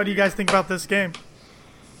 What do you guys think about this game?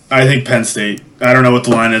 I think Penn State. I don't know what the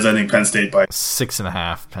line is. I think Penn State by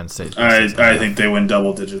 6.5. Penn State. I think they win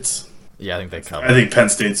double digits. Yeah, I think they cover. I think Penn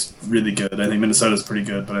State's really good. I think Minnesota's pretty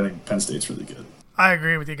good, but I think Penn State's really good. I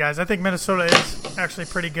agree with you guys. I think Minnesota is actually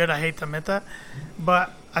pretty good. I hate to admit that,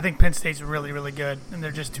 but I think Penn State's really, really good, and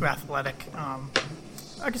they're just too athletic. I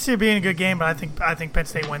can see it being a good game, but I think Penn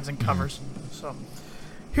State wins and covers. So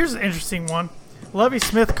here's an interesting one. Lovie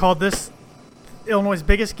Smith called this Illinois'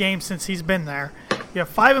 biggest game since he's been there. You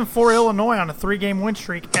have 5-4 Illinois on a 3-game win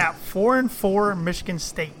streak at 4-4 Michigan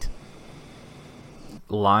State.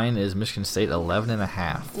 Line is Michigan State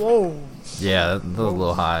 11.5. Whoa. Yeah, that was a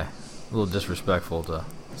little high. A little disrespectful to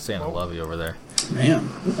Santa Lovey over there. Man.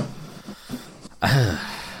 I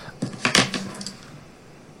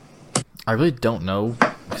really don't know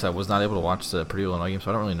because I was not able to watch the Purdue Illinois game,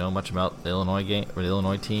 so I don't really know much about the Illinois game or the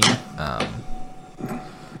Illinois team.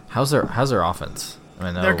 How's their offense? I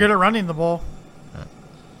mean, they're good at running the ball.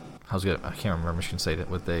 How's good? I can't remember Michigan State.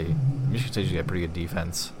 Michigan State usually got pretty good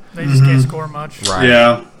defense. They just can't score much. Right.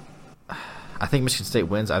 Yeah. I think Michigan State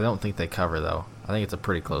wins. I don't think they cover though. I think it's a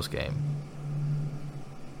pretty close game.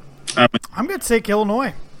 I'm going to take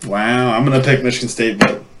Illinois. Wow, I'm going to pick Michigan State,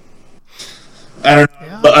 but I don't know.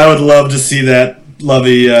 Yeah. I would love to see that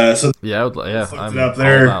Lovey. I'm all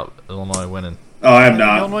about Illinois winning. Oh, I am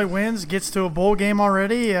not. Illinois wins, gets to a bowl game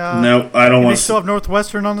already. No, I don't want to. They still have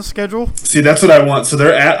Northwestern on the schedule. See, that's what I want. So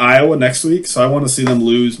they're at Iowa next week, so I want to see them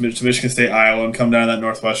lose to Michigan State, Iowa, and come down to that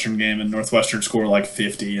Northwestern game, and Northwestern score like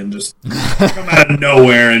 50 and just come out of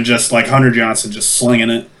nowhere and just like Hunter Johnson just slinging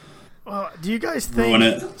it. Well, do you guys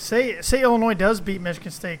think, say Illinois does beat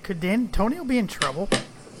Michigan State, could D'Antonio be in trouble?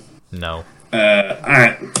 No.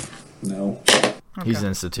 No. Okay. He's an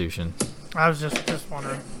institution. I was just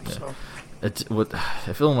wondering. Yeah. So.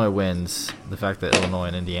 If Illinois wins, the fact that Illinois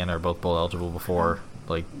and Indiana are both bowl eligible before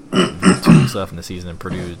like 2 weeks left in the season, and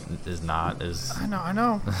Purdue is not is. I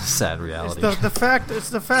know. Sad reality. It's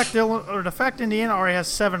the fact Indiana already has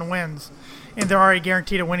 7 wins, and they're already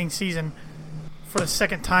guaranteed a winning season for the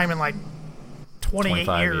second time in like 28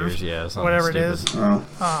 years. Yeah, whatever it is.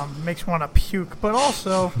 Makes me want to puke, but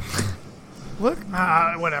also. Look,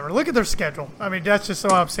 whatever. Look at their schedule. I mean, that's just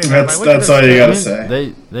what I'm saying. That's all you gotta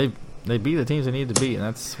say. They beat the teams they need to beat, and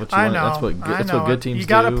that's what you want. That's what good teams do. You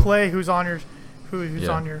gotta play who's on your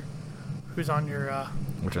which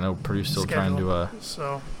I know Purdue's still schedule. trying to.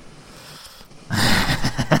 So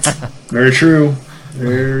very true.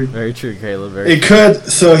 Very true, Caleb. Very It could.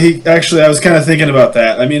 So I was kind of thinking about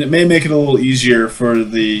that. I mean, it may make it a little easier for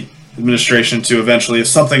the administration to eventually, if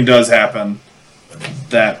something does happen,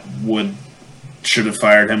 should have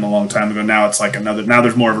fired him a long time ago. Now it's like now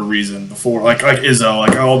there's more of a reason. Before, like Izzo,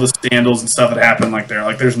 like all the scandals and stuff that happened,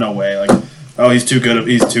 there's no way. Like, oh, he's too good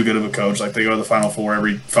of a coach. Like, they go to the Final Four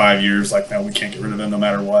every 5 years. Like, no, we can't get rid of him no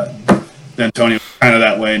matter what. Then Tony was kind of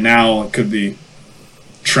that way. Now it could be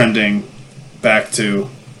trending back to.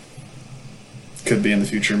 Could be in the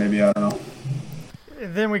future, maybe, I don't know.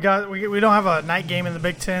 Then we don't have a night game in the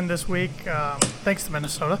Big Ten this week, thanks to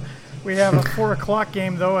Minnesota. We have a 4 o'clock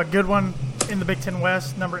game, though, a good one in the Big Ten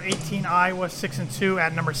West. Number 18 Iowa 6-2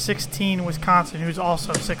 at number 16 Wisconsin, who's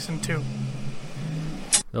also 6-2.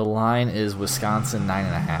 The line is Wisconsin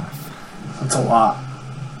 9.5. That's a lot.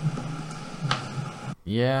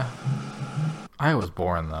 Yeah, Iowa's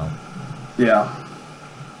boring though. Yeah.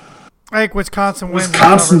 I think Wisconsin wins.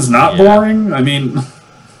 Wisconsin's not boring. I mean,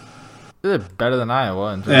 they're better than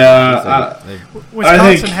Iowa.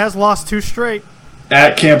 Wisconsin has lost 2 straight.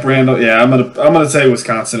 At Camp Randall, yeah, I'm gonna say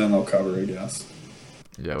Wisconsin and they'll cover, I guess.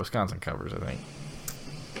 Yeah, Wisconsin covers, I think.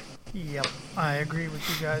 Yep, I agree with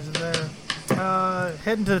you guys there.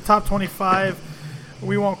 Heading to the top 25,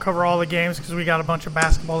 we won't cover all the games because we got a bunch of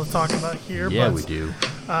basketball to talk about here. Yeah, we do.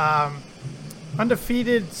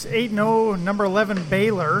 Undefeated 8-0, number 11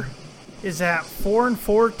 Baylor is at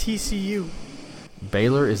 4-4 TCU.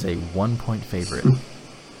 Baylor is a 1-point favorite.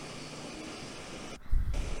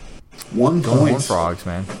 1 Going point. Horned Frogs,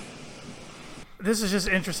 man. This is just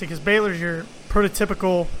interesting because Baylor's your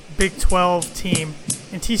prototypical Big 12 team,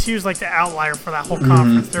 and TCU's like the outlier for that whole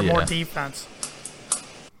conference. They're more defense.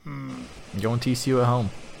 Going TCU at home.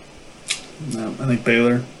 No, I think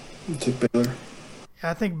Baylor. I'll take Baylor.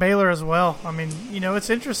 I think Baylor as well. I mean, it's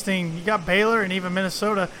interesting. You got Baylor and even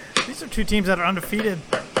Minnesota. These are 2 teams that are undefeated.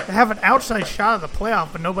 They have an outside shot at the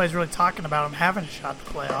playoff, but nobody's really talking about them having a shot at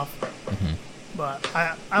the playoff. Mm-hmm. But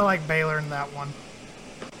I like Baylor in that one.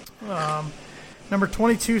 Number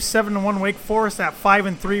 22, 7-1 Wake Forest at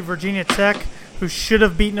 5-3 Virginia Tech, who should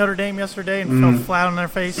have beat Notre Dame yesterday and fell flat on their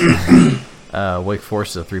face. Wake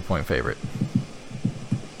Forest is a 3-point favorite.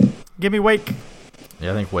 Give me Wake.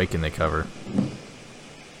 Yeah, I think Wake and they cover.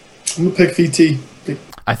 I'm going to pick VT.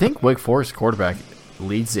 I think Wake Forest quarterback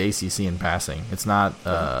leads the ACC in passing. It's not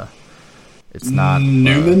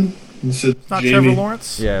Newman? It's not Trevor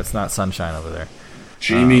Lawrence? Yeah, it's not Sunshine over there.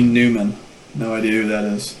 Jamie Newman. No idea who that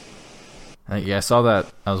is. I saw that.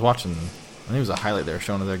 I was watching. I think it was a highlight they were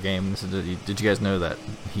showing of their game. Did you guys know that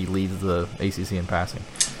he leads the ACC in passing?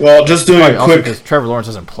 Well, just doing a quick. Because Trevor Lawrence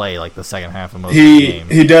doesn't play like the second half of most of the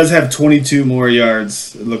games. He does have 22 more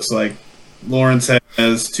yards. It looks like Lawrence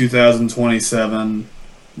has 2,027.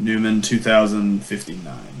 Newman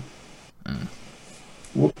 2,059.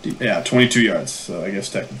 Yeah, 22 yards. So I guess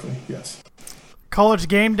technically, yes. College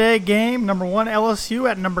game day game. Number 1 LSU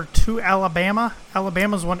at number 2 Alabama.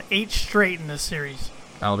 Alabama's won 8 straight in this series.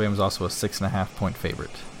 Alabama's also a 6.5-point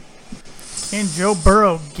favorite. Can Joe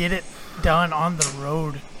Burrow get it done on the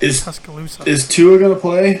road in Tuscaloosa? Is Tua going to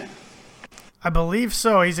play? I believe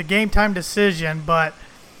so. He's a game-time decision, but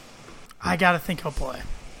I got to think he'll play.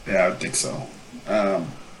 Yeah, I would think so.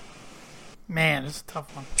 Man, it's a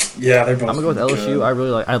tough one. Yeah, they're both. I'm gonna go with LSU.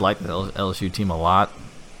 Good. I like the LSU team a lot.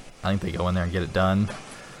 I think they go in there and get it done.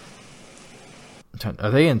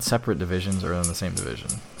 Are they in separate divisions or in the same division?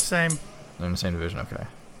 Same. They're in the same division. Okay.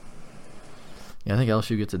 Yeah, I think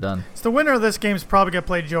LSU gets it done. So the winner of this game is probably gonna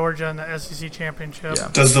play Georgia in the SEC championship. Yeah.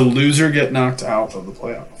 Does the loser get knocked out of the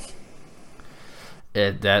playoffs?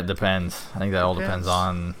 That depends. I think that all depends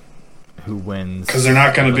on who wins. Because they're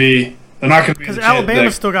not going to be. They're not going to be. Because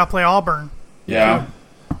Alabama's still got to play Auburn. Yeah.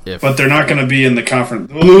 But they're not going to be in the conference.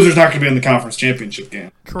 The loser's not going to be in the conference championship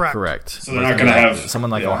game. Correct. So they're not going to have. Someone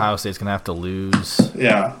like Ohio State's going to have to lose.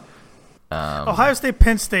 Yeah. Ohio State,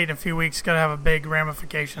 Penn State in a few weeks is going to have a big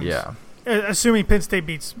ramifications. Yeah. Assuming Penn State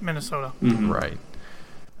beats Minnesota. Mm-hmm. Right.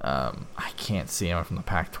 I can't see anyone from the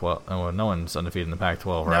Pac-12. Oh, no one's undefeated in the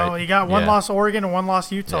Pac-12, right? No, you got one loss Oregon and one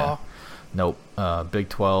loss Utah. Yeah. Nope. Big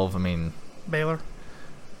 12, I mean. Baylor.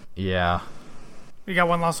 Yeah. You got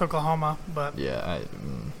one loss Oklahoma, but. Yeah.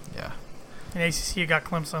 In ACC, you got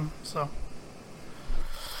Clemson, so.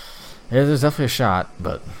 Yeah, there's definitely a shot,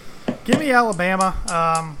 but. Give me Alabama.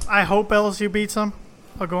 I hope LSU beats them.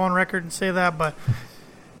 I'll go on record and say that, but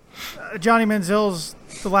Johnny Manziel's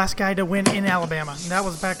the last guy to win in Alabama, and that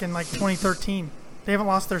was back in like 2013. They haven't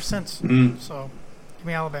lost there since, so give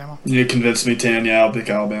me Alabama. You convinced me, Tan. Yeah, I'll pick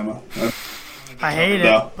Alabama. I hate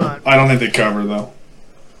it, but I don't think they cover, though.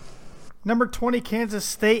 Number 20, Kansas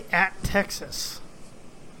State at Texas.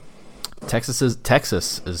 Texas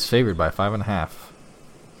is favored by 5.5.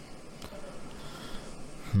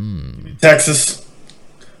 Texas.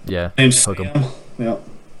 Yeah. Name's Hook 'em. Sam. Yep.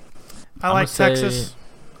 I like Texas.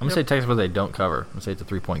 I'm gonna say Texas, but they don't cover. I'm gonna say it's a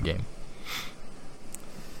 3-point game.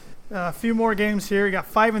 A few more games here. You got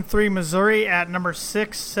 5-3 Missouri at number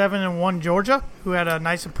 6, 7-1 Georgia, who had a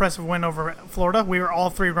nice, impressive win over Florida. We were all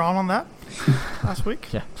three wrong on that last week.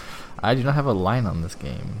 Yeah. I do not have a line on this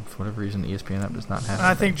game. For whatever reason, ESPN app does not have.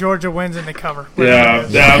 I think Georgia wins and they cover. Yeah.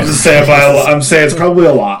 I'm just saying. I'm saying it's probably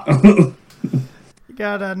a lot. You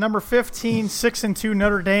got number 15, 6-2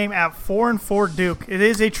 Notre Dame at 4-4 Duke. It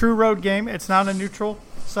is a true road game. It's not a neutral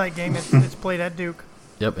site game. It's played at Duke.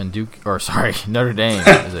 Yep, and Notre Dame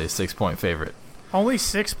is a 6-point favorite. Only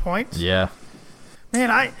 6 points? Yeah. Man,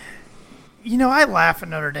 I laugh at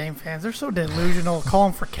Notre Dame fans. They're so delusional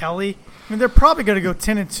calling for Kelly. I mean, they're probably going to go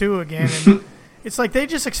 10-2 again. And it's like they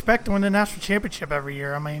just expect to win the national championship every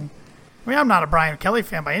year. I mean, I'm not a Brian Kelly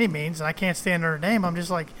fan by any means, and I can't stand Notre Dame. I'm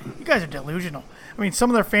just like, you guys are delusional. I mean,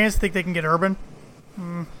 some of their fans think they can get Urban.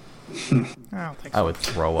 I don't think so. I would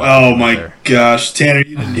throw up. Oh my gosh, Tanner,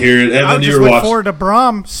 you didn't hear it. I Evan, would you just were look watching. forward to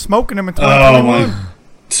Brom smoking him in Oh 2021. my!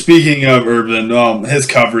 Speaking of Urban, his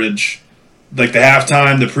coverage, like the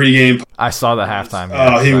halftime, the pregame. I saw the halftime.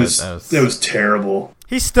 Oh, yeah, it was terrible.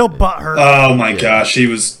 He's still butthurt. Oh my gosh, he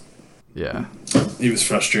was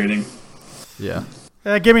frustrating. Yeah.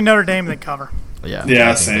 Give me Notre Dame to cover. Yeah.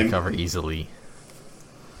 Yeah, I think same. they cover easily.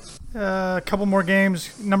 A couple more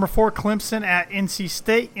games. Number 4, Clemson at NC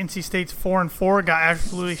State. NC State's 4-4. Got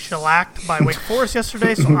absolutely shellacked by Wake Forest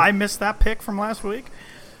yesterday, so I missed that pick from last week.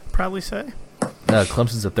 Proudly say.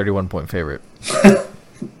 Clemson's a 31-point favorite.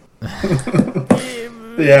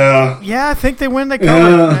 Yeah. Yeah, I think they win. They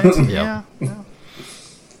cover. Right? Yep. Yeah.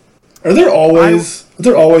 Are there always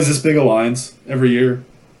this big of lines every year,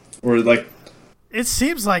 or like? It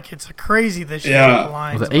seems like it's crazy this year. Yeah. The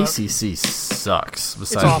lines, Well, the but- ACC sucks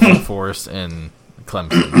besides awful. Wake Forest and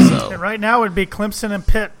Clemson. So And right now it would be Clemson and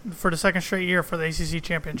Pitt for the second straight year for the ACC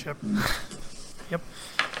championship. Yep.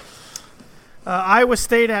 Iowa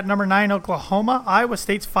State at number 9, Oklahoma. Iowa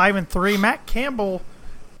State's 5-3. Matt Campbell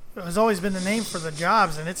has always been the name for the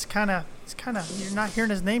jobs, and it's kind of you're not hearing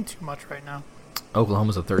his name too much right now.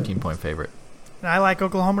 Oklahoma's a 13-point favorite. And I like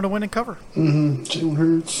Oklahoma to win and cover. Jalen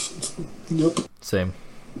Hurts. Yep. Same.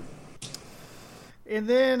 And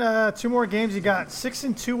then 2 more games. You got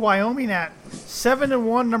 6-2 Wyoming at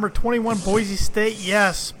 7-1 number 21 Boise State.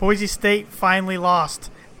 Yes, Boise State finally lost,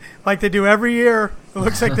 like they do every year. It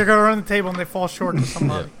looks like they're going to run the table and they fall short to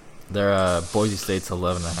somebody. They're Boise State's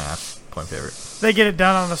 11.5-point favorite. They get it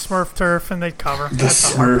done on the Smurf turf and they cover. The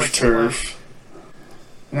That's a hard place Smurf to play. turf.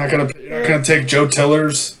 You're not gonna take Joe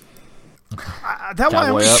Tiller's That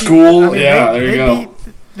Cowboy Wyoming up. team, school. I mean, Yeah, there you go.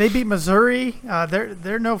 They beat Missouri.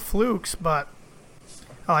 They're no flukes, but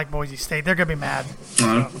I like Boise State. They're gonna be mad.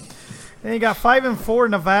 Then you got 5-4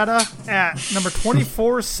 Nevada at number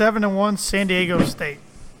 24, 7-1 San Diego State.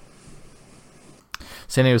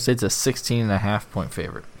 San Diego State's a 16.5-point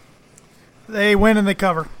favorite. They win and they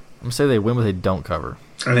cover. I'm gonna say they win, but they don't cover.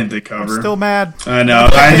 I think they cover. Still mad. I know.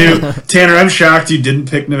 I knew. Tanner, I'm shocked you didn't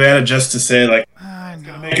pick Nevada just to say like I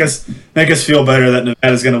know. make us feel better that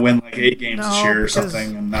Nevada's gonna win like 8 games this No, year or because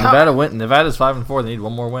something. And not, Nevada's 5-4. They need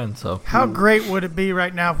one more win, so How great would it be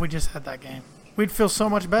right now if we just had that game? We'd feel so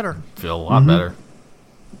much better. feel a lot better.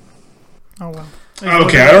 Oh well.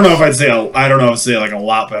 okay, I don't know if I'd say like a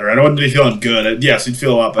lot better. I don't want to be feeling good. Yes, you'd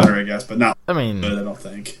feel a lot better, I guess, but not I mean, good. I don't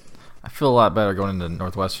think. I feel a lot better going into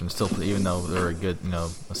Northwestern still, even though they're a good, a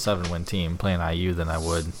 7-win team playing IU than I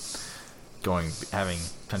would having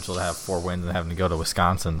potential to have 4 wins and having to go to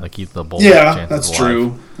Wisconsin to keep the bowl Yeah, chances that's alive.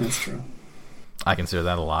 true. That's true. I consider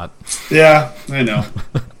that a lot. Yeah, I know.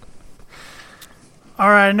 All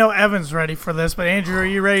right, I know Evan's ready for this, but Andrew, are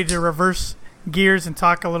you ready to reverse gears and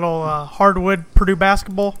talk a little hardwood Purdue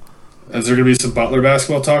basketball? Is there gonna be some Butler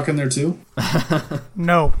basketball talk in there too?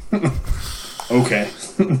 No. Okay.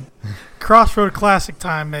 Crossroad Classic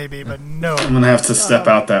time, maybe, but no. I'm gonna have to step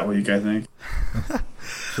out that week, I think.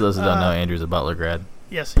 For those who don't know, Andrew's a Butler grad.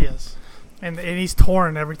 Yes, he is. And he's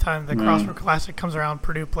torn every time the Crossroad Classic comes around.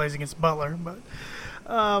 Purdue plays against Butler.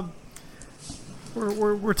 But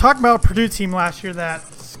we're talking about a Purdue team last year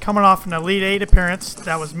that's coming off an Elite Eight appearance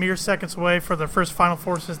that was mere seconds away for their first Final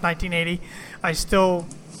Four since 1980. I still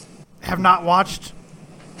have not watched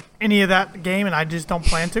any of that game, and I just don't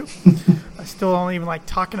plan to. I still don't even like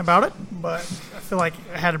talking about it, but I feel like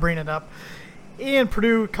I had to bring it up. And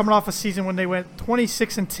Purdue coming off a season when they went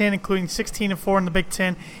 26-10, including 16-4 in the Big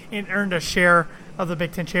Ten, and earned a share of the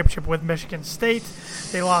Big Ten championship with Michigan State.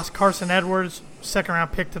 They lost Carson Edwards,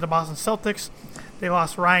 second-round pick to the Boston Celtics. They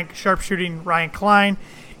lost sharpshooting Ryan Klein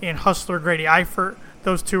and hustler Grady Eifert.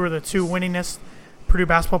 Those two are the two winningest Purdue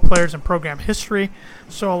basketball players in program history.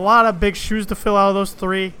 So a lot of big shoes to fill out of those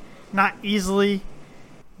three. Not easily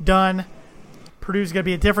done. Purdue's going to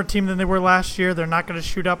be a different team than they were last year. They're not going to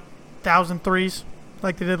shoot up 1,000 threes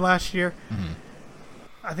like they did last year. Mm-hmm.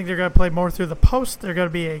 I think they're going to play more through the post. They're going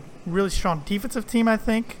to be a really strong defensive team, I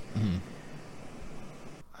think. Mm-hmm.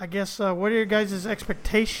 I guess, what are your guys'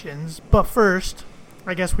 expectations? But first,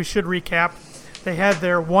 I guess we should recap. They had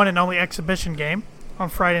their one and only exhibition game on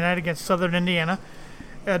Friday night against Southern Indiana,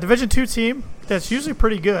 a Division II team that's usually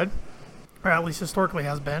pretty good, or at least historically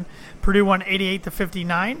has been. Purdue won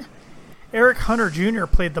 88-59. Eric Hunter Jr.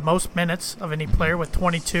 played the most minutes of any player with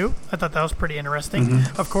 22. I thought that was pretty interesting.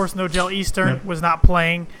 Mm-hmm. Of course, Nogel Eastern was not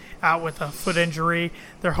playing, out with a foot injury.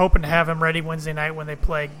 They're hoping to have him ready Wednesday night when they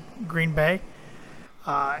play Green Bay.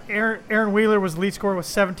 Aaron Wheeler was the lead scorer with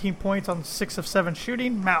 17 points on 6 of 7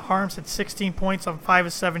 shooting. Matt Harms had 16 points on 5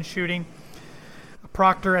 of 7 shooting.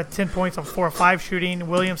 Proctor had 10 points on 4 of 5 shooting.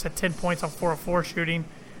 Williams had 10 points on 4 of 4 shooting.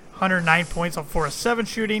 Hunter 9 points on 4 of 7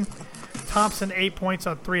 shooting. Thompson 8 points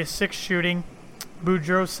on 3 of 6 shooting.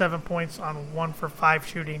 Boudreaux 7 points on 1 for 5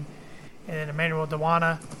 shooting. And then Emmanuel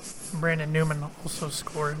Dewana and Brandon Newman also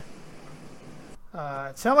scored.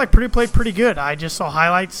 It sounded like Purdue played pretty good. I just saw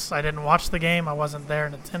highlights. I didn't watch the game. I wasn't there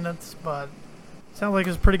in attendance, but it sounded like it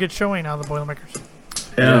was a pretty good showing out of the Boilermakers.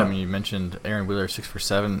 Yeah, I mean, you mentioned Aaron Wheeler 6 for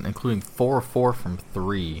 7, including 4 of 4 from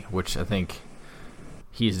 3, which I think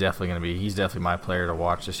he's definitely my player to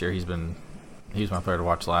watch this year. He was my player to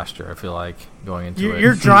watch last year, I feel like, going into it.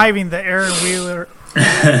 You're driving the Aaron Wheeler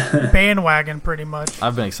bandwagon pretty much.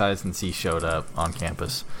 I've been excited since he showed up on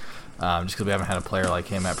campus, just because we haven't had a player like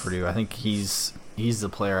him at Purdue. I think he's the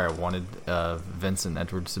player I wanted Vincent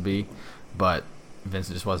Edwards to be, but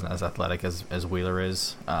Vincent just wasn't as athletic as Wheeler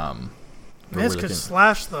is. Vince could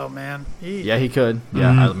slash, though, man. Yeah, he could. Yeah,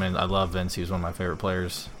 I mean, I love Vince. He was one of my favorite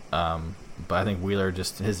players. But I think Wheeler he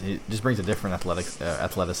just brings a different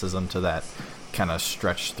athleticism to that kind of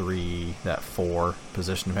stretch 3, that 4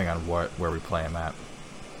 position, depending on where we play him at.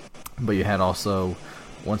 But you had also,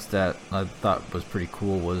 once that I thought was pretty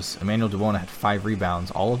cool, was Emmanuel Dewana had 5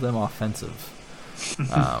 rebounds, all of them offensive.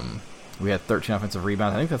 We had 13 offensive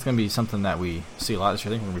rebounds. I think that's going to be something that we see a lot this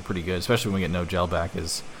year. I think we're going to be pretty good, especially when we get Nogel back. I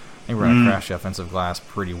think we're going to crash the offensive glass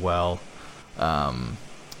pretty well.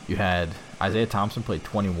 You had Isaiah Thompson played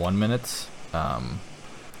 21 minutes.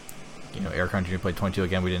 Eric Hunter Jr. played 22.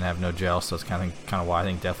 Again, we didn't have Nogel, so it's kind of why I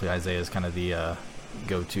think definitely Isaiah is kind of the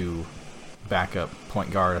go-to backup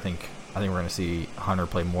point guard. I think we're going to see Hunter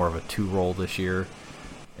play more of a 2 role this year,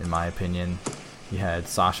 in my opinion. You had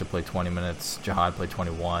Sasha play 20 minutes, Jihad played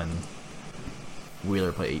 21,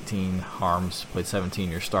 Wheeler played 18, Harms played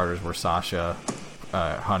 17. Your starters were Sasha,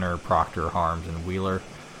 Hunter, Proctor, Harms, and Wheeler.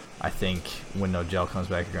 I think when Nogel comes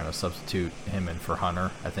back, you're going to substitute him in for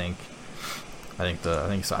Hunter. I think we're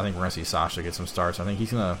going to see Sasha get some starts. I think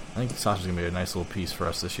Sasha's going to be a nice little piece for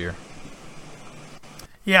us this year.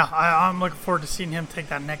 Yeah, I'm looking forward to seeing him take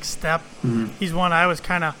that next step. Mm-hmm. He's one I was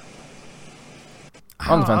kind of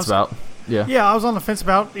on the fence about. Yeah, I was on the fence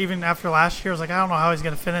about even after last year. I was like, I don't know how he's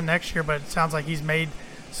going to fit in next year, but it sounds like he's made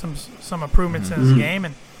some improvements in his game,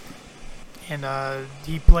 and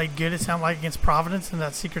he played good. It sounded like against Providence in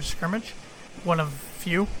that secret scrimmage, one of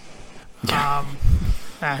few.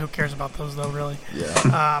 Who cares about those though, really?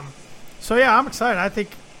 Yeah. So yeah, I'm excited. I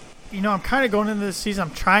think, I'm kind of going into this season.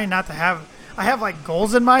 I'm trying not to have. I have like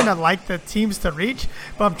goals in mind. I like the teams to reach,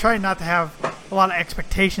 but I'm trying not to have a lot of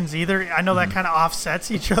expectations either. I know that kind of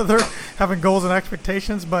offsets each other, having goals and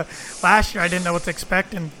expectations. But last year I didn't know what to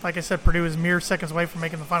expect, and like I said, Purdue was mere seconds away from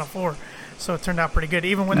making the Final Four, so it turned out pretty good.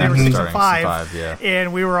 Even when they were 6-5,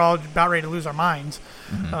 and we were all about ready to lose our minds.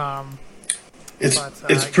 Mm-hmm.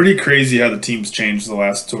 It's pretty crazy how the team's changed the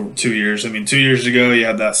last 2 years. I mean, 2 years ago you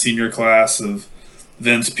had that senior class of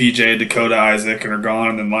Vince, PJ, Dakota, Isaac, and are gone.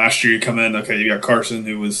 And then last year you come in, okay, you got Carson,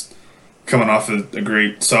 who was coming off a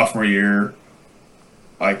great sophomore year.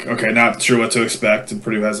 Like, okay, not sure what to expect, and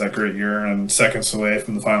Purdue has that great year and seconds away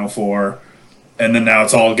from the Final Four. And then now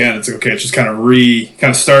it's all again. It's okay. It's just kind of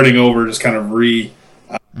starting over, just kind of I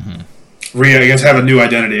guess have a new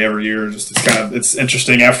identity every year. Just it's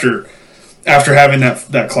interesting after having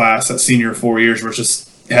that class, that senior 4 years, where it's just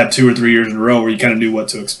had 2 or 3 years in a row where you kind of knew what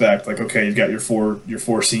to expect. Like, okay, you've got your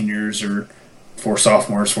four seniors or 4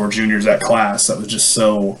 sophomores, 4 juniors, that class that was just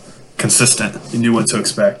so consistent. You knew what to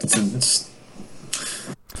expect.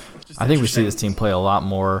 I think we see this team play a lot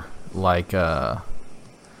more like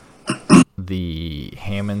the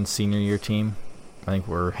Hammond senior year team. I think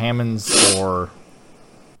we're Hammond's, or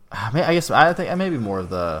I think maybe more of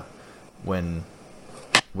the when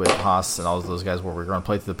with Haas and all of those guys where we're going to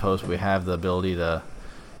play through the post. We have the ability to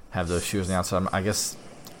have those shooters on the outside. I guess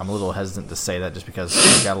I'm a little hesitant to say that just because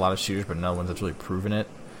we've got a lot of shooters, but no one's that's really proven it.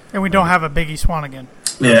 And we don't have a Biggie Swanigan.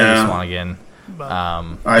 Yeah. Swanigan.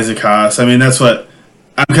 Isaac Haas. I mean, that's what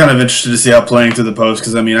I'm kind of interested to see how playing through the post,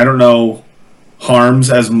 because, I mean, I don't know Harms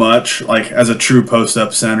as much, like, as a true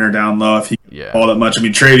post-up center down low, if he can all that much. I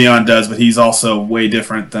mean, Travion does, but he's also way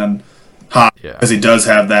different than Haas, because he does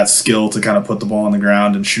have that skill to kind of put the ball on the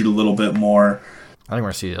ground and shoot a little bit more. I think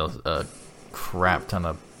we're going to see a crap ton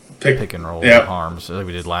of pick and roll with Harms, like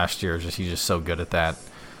we did last year. He's just so good at that,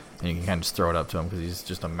 and you can kind of just throw it up to him because he's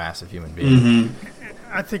just a massive human being. Mm-hmm.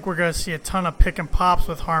 I think we're going to see a ton of pick and pops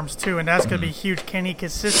with Harms too, and that's going to be huge. Can he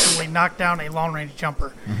consistently knock down a long range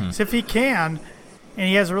jumper? So if he can, and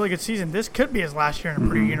he has a really good season, this could be his last year in a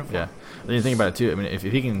pretty uniform. Yeah, then you think about it too. I mean, if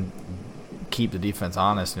he can keep the defense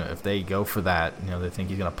honest, if they go for that, they think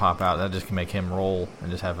he's going to pop out. That just can make him roll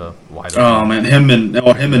and just have a wide open. Oh man, him and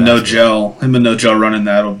No Gel running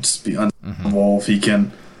that will just be unbelievable if he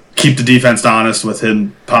can keep the defense honest with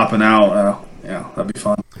him popping out. Yeah, that'd be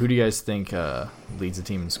fun. Who do you guys think leads the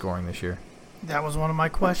team in scoring this year? That was one of my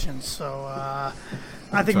questions. So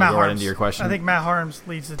I think Matt Harms. Right into your question? I think Matt Harms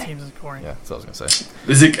leads the team in scoring. Yeah, that's what I was gonna say.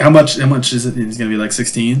 Is it how much is it? He's gonna be like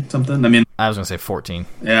 16 something. I mean, I was gonna say 14.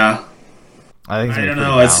 Yeah. I think it's I don't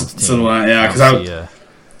know. It's so yeah, because you're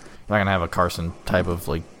not gonna have a Carson type of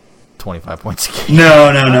like 25 points a game. No,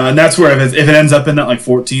 and that's where if it ends up in that like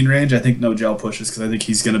 14 range, I think No Gel pushes, because I think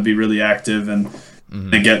he's gonna be really active and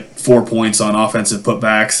get 4 points on offensive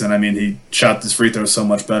putbacks. And I mean, he shot his free throws so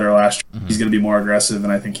much better last year. He's gonna be more aggressive,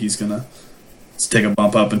 and I think he's gonna take a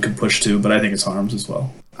bump up and could push too. But I think it's Harms as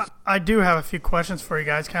well. I do have a few questions for you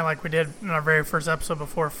guys, kind of like we did in our very first episode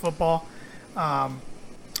before football.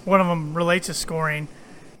 One of them relates to scoring.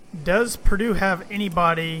 Does Purdue have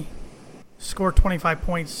anybody score 25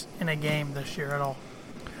 points in a game this year at all?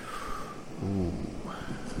 Ooh,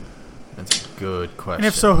 that's a good question. And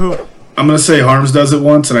if so, who? I'm going to say Harms does it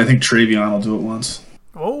once, and I think Travion will do it once.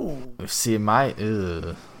 Oh. See, I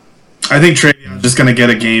think Travion's just going to get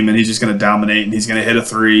a game, and he's just going to dominate, and he's going to hit a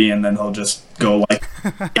three, and then he'll just go like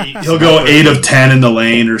he'll go 8 of 10 in the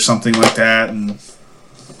lane or something like that. And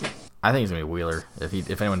I think it's going to be Wheeler.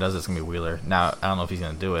 If anyone does it, it's going to be Wheeler. Now, I don't know if he's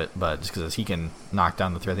going to do it, but just because he can knock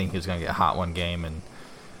down the three, I think he's going to get hot one game, and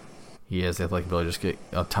he has the athletic ability to just get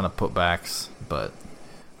a ton of putbacks. But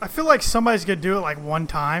I feel like somebody's going to do it like one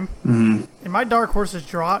time. Mm-hmm. And my dark horse is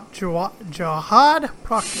Jahad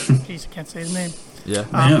Proctor. Jeez, I can't say his name. Yeah.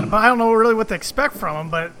 But I don't know really what to expect from him,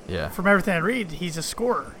 but from everything I read, he's a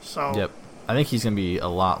scorer. So Yep. I think he's going to be a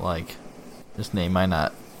lot like, this name might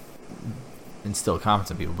not instill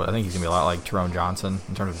confidence in people, but I think he's going to be a lot like Tyrone Johnson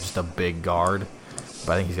in terms of just a big guard.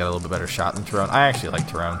 But I think he's got a little bit better shot than Tyrone. I actually like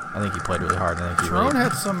Tyrone. I think he played really hard. I think Tyrone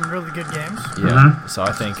had some really good games. Yeah. So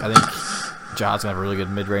I think Jahad's going to have a really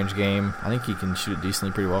good mid-range game. I think he can shoot it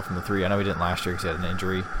decently pretty well from the three. I know he didn't last year because he had an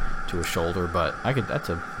injury to his shoulder, but that's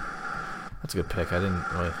a good pick. I didn't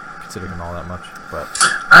really consider him all that much. But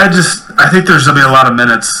I think there's going to be a lot of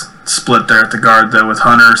minutes split there at the guard, though, with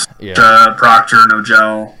Hunters, Proctor, No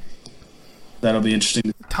Gel. That'll be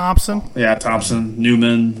interesting. Thompson. Yeah, Thompson,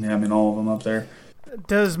 Newman. Yeah, I mean, all of them up there.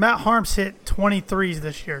 Does Matt Harms hit 23s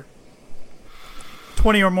this year?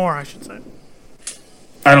 20 or more, I should say.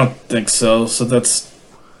 I don't think so. So that's...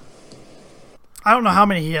 I don't know how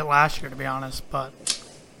many he hit last year, to be honest, but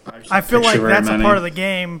I feel like that's a part of the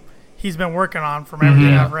game he's been working on from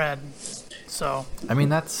everything I've read. So I mean,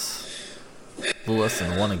 that's a little less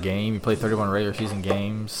than one a game. You play 31 regular season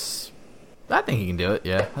games. I think he can do it.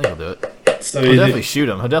 Yeah, I think he'll do it. So he'll definitely shoot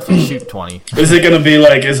him. He'll definitely shoot 20. Is it going to be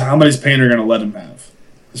like, how many is Painter going to let him have?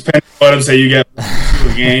 Is Painter let him say you get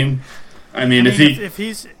a game? I mean, if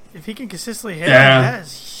he can consistently hit, that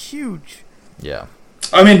is huge. Yeah.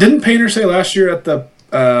 I mean, didn't Painter say last year at the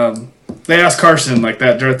they asked Carson like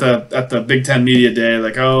that at the Big Ten Media Day,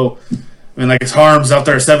 like, it's Harms out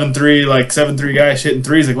there 7'3", like 7'3" guys hitting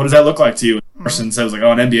threes. Like, what does that look like to you? And Carson says like,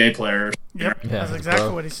 an NBA player. Yep, that's exactly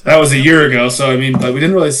what he said. That was a year ago, so I mean, we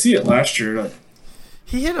didn't really see it last year.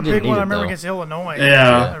 He hit a big one. I remember against Illinois.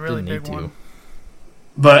 Yeah, a really big one.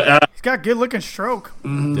 But he's got good looking stroke.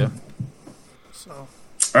 Mm-hmm. Yeah. So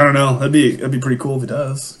I don't know. That'd be pretty cool if he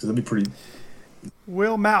does, because that'd be pretty.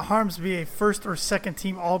 Will Matt Harms be a first or second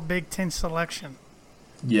team All Big Ten selection?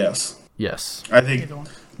 Yes. Yes. I think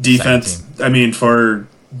defense. I mean, for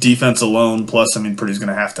defense alone, plus Purdue's going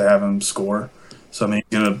to have him score. So he's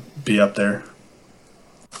going to be up there.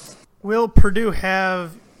 Will Purdue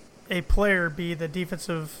have a player be the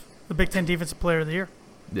Big Ten Defensive Player of the Year?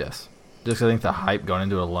 Yes. Just 'cause I think the hype going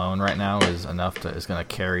into it alone right now is enough is going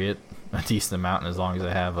to carry it a decent amount, as long as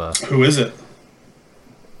they have a. Who is it?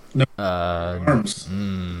 Harms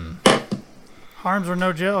Harms. or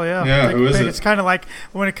no Jill, yeah. Yeah, who is it? It's kind of like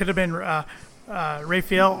when it could have been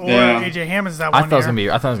Raphael or Yeah. AJ Hammonds that I one thought it was year.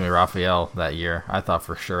 gonna be Raphael that year. I thought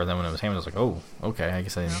for sure. Then when it was Hammond, I was like, oh, okay. I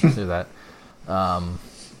guess I didn't consider that.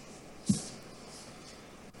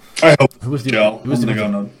 I hope. Who was the Joe. who was I'm the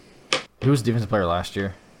gonna defensive, go no. who was the defensive player last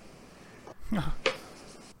year?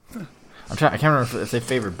 I can't remember if they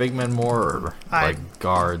favored big men more or like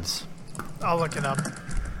guards. I'll look it up.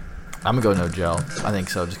 I'm gonna go no gel. I think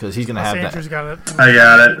so, just because he's gonna Los have Andrews that. got it. I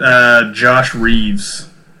got it. Josh Reeves.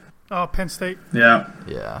 Oh, Penn State. Yeah.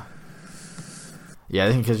 Yeah. Yeah,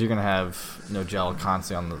 I think because you're gonna have no gel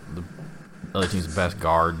constantly on the other team's best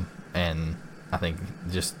guard, and I think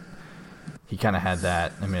just he kind of had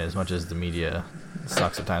that. I mean, as much as the media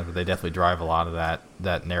sucks at times, but they definitely drive a lot of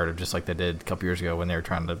that narrative, just like they did a couple years ago when they were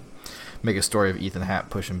trying to make a story of Ethan Happ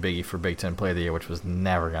pushing Biggie for Big Ten Player of the Year, which was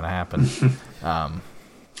never gonna happen.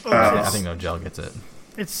 I think no gel gets it.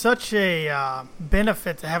 It's such a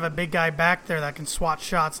benefit to have a big guy back there that can swat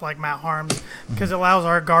shots like Matt Harms, because it allows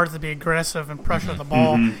our guards to be aggressive and pressure the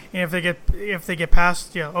ball. And if they get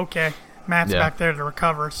past, okay, Matt's back there to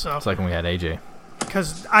recover. So It's like when we had AJ.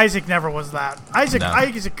 because Isaac never was that. Isaac No.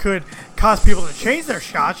 Isaac could cause people to change their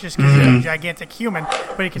shots just because he's a gigantic human,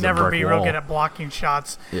 but he can He's a never brick be real wall. good at blocking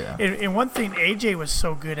shots. Yeah. And one thing AJ was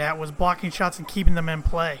so good at was blocking shots and keeping them in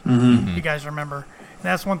play. You guys remember? And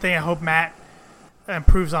that's one thing I hope Matt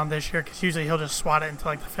improves on this year, because usually he'll just swat it into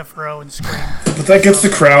like the fifth row and scream. But that gets the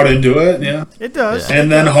crowd into it, yeah. It does. Yeah. And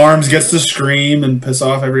then Harms gets to scream and piss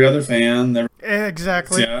off every other fan.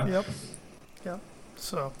 Exactly. Yeah. Yep.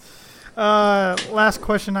 So, last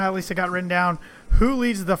question I got written down. Who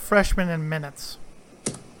leads the freshmen in minutes?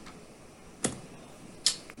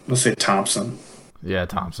 Let's say Thompson. Yeah,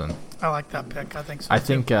 Thompson. I like that pick. I think so. I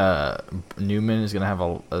too. think Newman is going to have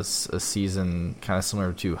a season kind of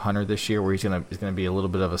similar to Hunter this year, where it's going to be a little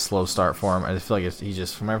bit of a slow start for him. I feel like he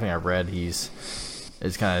just, from everything I've read, he's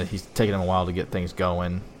taking him a while to get things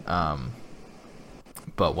going.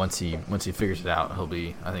 But once he figures it out, he'll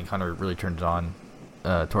be. I think Hunter really turned it on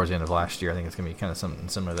towards the end of last year. I think it's going to be kind of something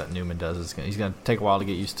similar that Newman does. He's going to take a while to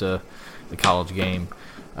get used to the college game,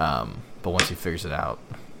 but once he figures it out,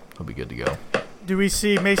 he'll be good to go. Do we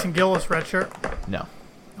see Mason Gillis redshirt? No.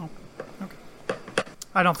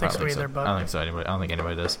 I don't think I so don't think either. But I don't think so. I don't think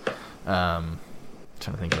anybody does. Trying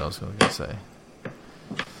to think what else I was going to say.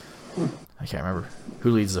 I can't remember who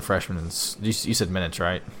leads the freshmen. You said minutes,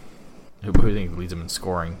 right? Who do you think leads them in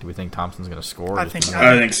scoring? Do we think Thompson's going to score? I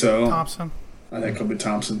think so. Thompson. I think it'll be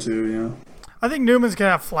Thompson too. Yeah. I think Newman's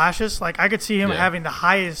gonna have flashes. Like I could see him Yeah. having the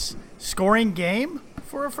highest scoring game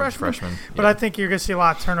for a freshman. But yeah. I think you're gonna see a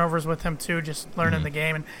lot of turnovers with him too, just learning the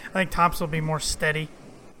game. And I think Thompson will be more steady,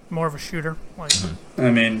 more of a shooter. Like I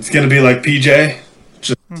mean, it's gonna be like PJ.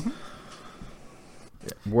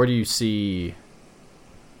 Where do you see?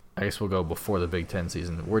 I guess we'll go before the Big Ten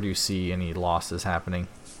season. Where do you see any losses happening?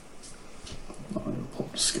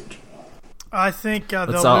 I think they'll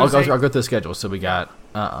I'll lose go eight. through the schedule. So we got.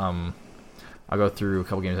 I'll go through a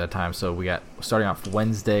couple games at a time. So we got starting off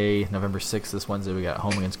Wednesday, November 6th. This Wednesday we got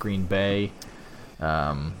home against Green Bay.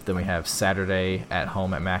 Then we have Saturday at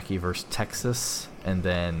home at Mackey versus Texas, and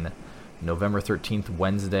then November 13th,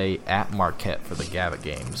 Wednesday at Marquette for the Gavitt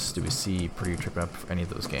games. Do we see Purdue tripping up for any of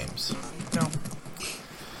those games? No.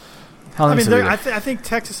 How I mean, so I think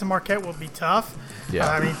Texas and Marquette will be tough. Yeah.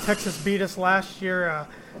 I mean, Texas beat us last year,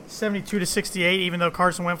 72-68, even though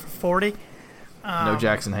Carson went for 40. no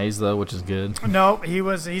Jackson Hayes though, which is good. No,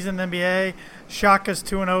 he's in the NBA. Shaka's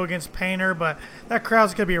 2-0 against Painter, but that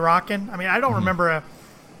crowd's gonna be rocking. I mean, I don't remember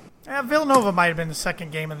Villanova might have been the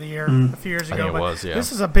second game of the year a few years I ago. think it but was, yeah.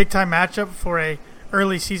 This is a big time matchup for a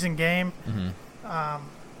early season game. I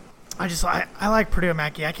like Purdue and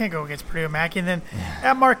Mackey. I can't go against Purdue and Mackey. And then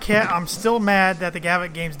at Marquette, I'm still mad that the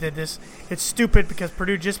Gavitt games did this. It's stupid because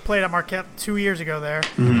Purdue just played at Marquette 2 years ago there.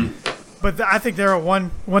 But I think they're a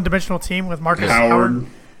one-dimensional team with Marcus Howard.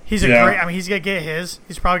 He's Yeah. great. I mean, he's gonna get his.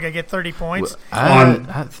 He's probably gonna get 30 points.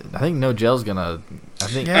 I think No Gel's gonna. I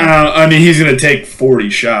think. Yeah. I mean, he's gonna take 40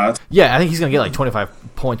 shots. Yeah, I think he's gonna get like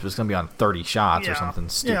 25 points, but it's gonna be on 30 shots or Yeah. something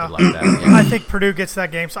stupid Yeah. like that. Yeah. I think Purdue gets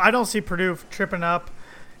that game, so I don't see Purdue tripping up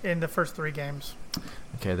in the first 3 games.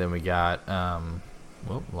 Okay, then we got.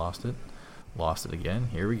 Lost it again.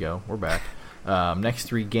 Here we go. We're back. Next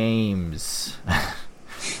 3 games.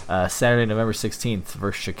 Saturday, November 16th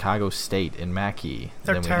versus Chicago State in Mackey.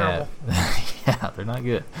 They're then we terrible. Yeah, they're not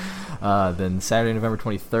good. Then Saturday, November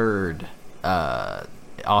 23rd,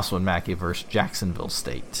 also in Mackey versus Jacksonville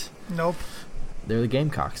State. Nope. They're the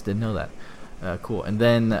Gamecocks. Didn't know that. Cool. And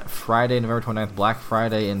then Friday, November 29th, Black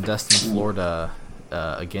Friday in Destin, Florida,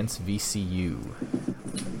 against VCU.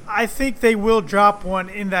 I think they will drop one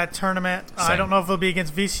in that tournament. I Same. don't know if it'll be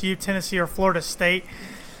against VCU, Tennessee, or Florida State.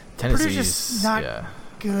 Purdue's Tennessee's just not yeah.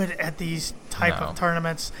 good at these type No. of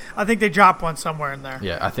tournaments. I think they drop one somewhere in there.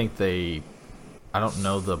 Yeah, I think I don't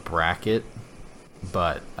know the bracket,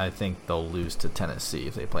 but I think they'll lose to Tennessee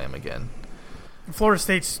if they play them again. Florida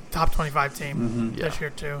State's top 25 team Yeah. this year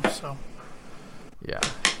too. So Yeah.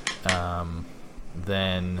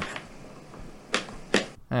 Then,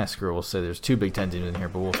 screw it. We'll say there's 2 Big Ten teams in here,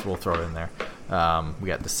 but we'll throw it in there. We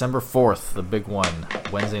got December 4th, the big one,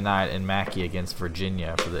 Wednesday night in Mackey against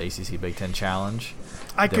Virginia for the ACC Big Ten Challenge.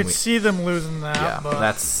 I Then could we- see them losing that. Yeah, but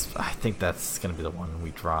I think that's gonna be the one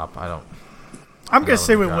we drop. I'm gonna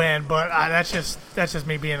say we drop. win, but that's just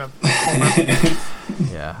me being a homer.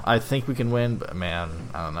 Yeah, I think we can win, but man,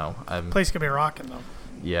 I don't know. Place could be rocking though.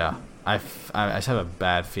 Yeah, I just have a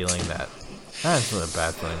bad feeling that. It's not a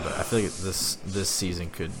bad feeling, but I feel like this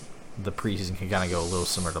season the preseason can kind of go a little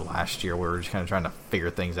similar to last year, where we're just kind of trying to figure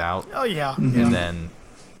things out. Oh yeah, And then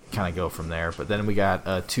kind of go from there. But then we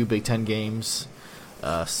got 2 Big Ten games,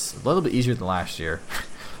 a little bit easier than last year.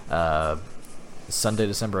 Sunday,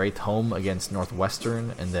 December 8th, home against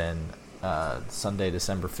Northwestern, and then Sunday,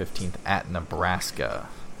 December 15th at Nebraska.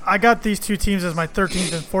 I got these 2 teams as my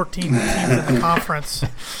 13th and 14th teams in the conference.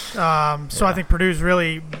 So I think Purdue's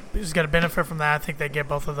really is going to benefit from that. I think they get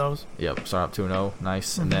both of those. Yep, start up 2-0,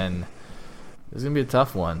 nice. And then this is gonna be a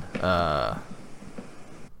tough one.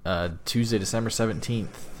 Tuesday, December 17th,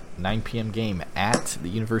 9 p.m. game at the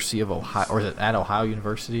University of Ohio, or is it at Ohio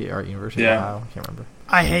University or University of Ohio? I can't remember.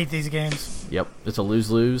 I hate these games. Yep, it's a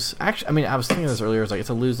lose-lose. Actually, I mean, I was thinking this earlier. I was like, it's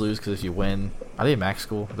a lose-lose because if you win, are they a MAC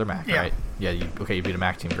school? They're MAC, Yeah. right? Yeah. You beat a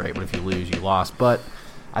MAC team, great. But if you lose, you lost. But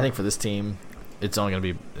I think for this team, it's only going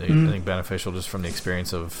to be, I think, beneficial just from the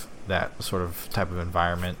experience of that sort of type of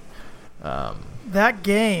environment. That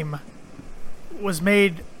game was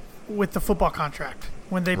made with the football contract.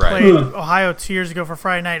 When they Right. played Ohio 2 years ago for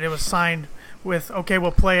Friday night, it was signed with, okay,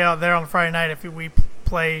 we'll play out there on Friday night if we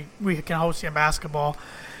play, we can host you in basketball.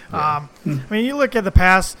 Yeah. I mean, you look at the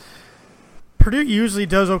past, Purdue usually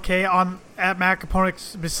does okay at MAC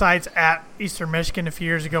opponents besides at Eastern Michigan a few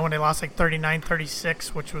years ago when they lost like 39-36,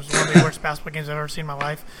 which was one of the worst basketball games I've ever seen in my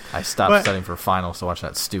life. I stopped studying for finals to watch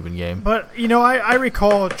that stupid game. But, I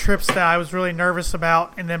recall trips that I was really nervous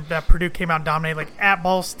about, and then that Purdue came out and dominated, like at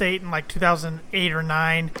Ball State in like 2008 or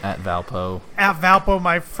 9. At Valpo. At Valpo,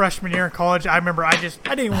 my freshman year in college, I remember I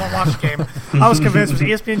didn't even want to watch the game. I was convinced it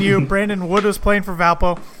was ESPNU. Brandon Wood was playing for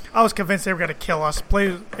Valpo. I was convinced they were going to kill us.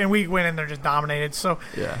 And we went in there just dominated. So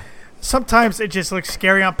Yeah. sometimes it just looks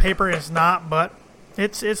scary on paper. It's not, but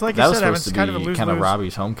it's like That you was said, Evan, supposed it's to kind of a be lose-lose. kind of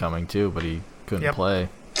Robbie's homecoming, too, but he couldn't Yep. play.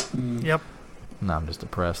 Yep. No, I'm just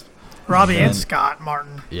depressed. Robbie and then- Scott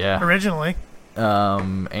Martin. Yeah. Originally.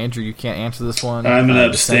 Andrew, you can't answer this one. I'm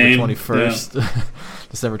gonna December abstain. 21st.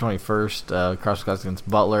 December 21st, cross against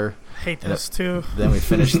Butler. Hate this, too. Then we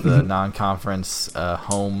finished the non-conference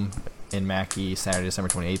home in Mackey, Saturday, December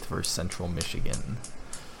 28th versus Central Michigan.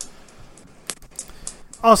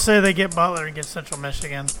 I'll say they get Butler against Central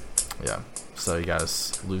Michigan. Yeah. So you got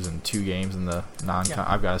us losing 2 games in the non-con. Yeah.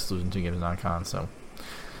 I've got us losing 2 games in non-con, so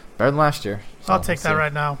better than last year. So I'll take we'll that see.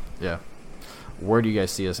 right now. Yeah. Where do you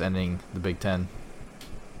guys see us ending the Big Ten?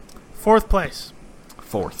 4th place,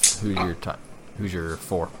 4th. Who's your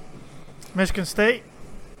 4? Michigan State.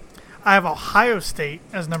 I have Ohio State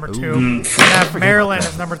as number 2. Ooh. And I have Maryland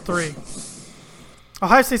as number 3.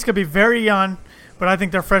 Ohio State's going to be very young, but I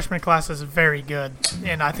think their freshman class is very good.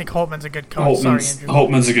 And I think Holtman's a good coach. Sorry, Andrew.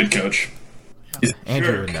 Holtman's a good coach. He's a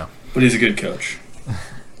Andrew jerk, would know. but he's a good coach.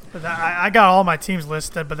 But I got all my teams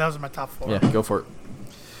listed, but that was my top 4. Yeah, go for it.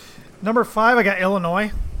 Number 5, I got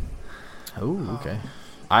Illinois. Oh, okay.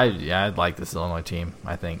 I'd like this Illinois team,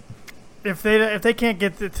 I think. If they can't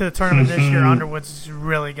get to the tournament this year, Underwood's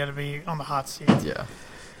really going to be on the hot seat. Yeah.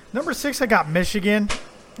 Number 6, I got Michigan.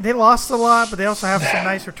 They lost a lot, but they also have some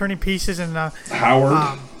nice returning pieces. And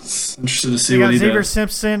Howard. Interested to see they what got he Xavier does.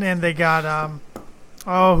 Simpson, and they got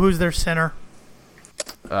who's their center?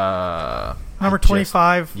 Number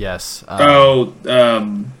 25. Yes.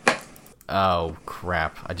 Oh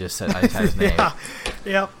crap! I just had his name. Yeah.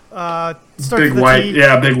 Yep. Starts Big with a white, T.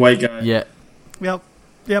 yeah, big white guy. Yeah, Yep.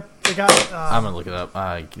 They got. I'm gonna look it up.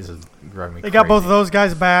 This is driving me They got both of crazy. those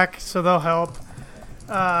guys back, so they'll help.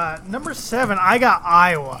 Number 7, I got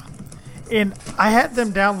Iowa, and I had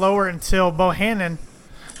them down lower until Bohannon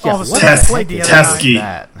all of a sudden Teskey. played the other Teskey.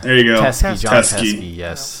 night. There you go. Teskey, John Teskey. Teskey.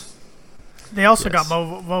 Yes. They also Yes.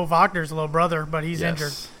 got Mo Wagner's little brother, but he's Yes.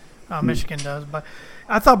 injured. Michigan does, but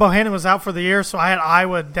I thought Bohannon was out for the year, so I had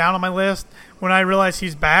Iowa down on my list. When I realized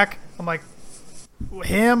he's back, I'm like,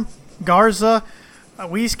 him, Garza,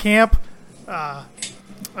 Wieskamp,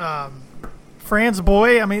 Franz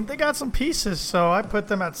Boy. I mean, they got some pieces, so I put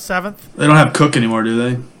them at 7th. They don't have Cook anymore, do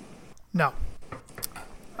they? No.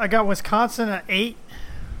 I got Wisconsin at 8.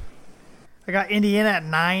 I got Indiana at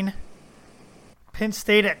 9. Penn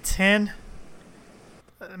State at 10.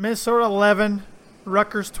 Minnesota 11.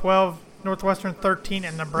 Rutgers 12. Northwestern 13.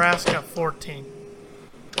 And Nebraska 14.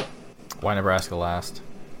 Why Nebraska last?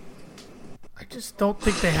 I just don't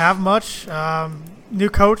think they have much. New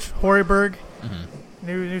coach, Hoiberg. Mm-hmm.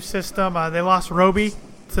 New system. They lost Roby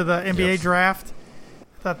to the NBA draft.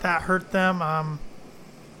 Thought that hurt them.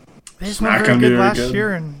 They just weren't very good last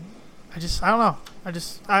year, and I don't know.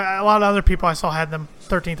 A lot of other people I saw had them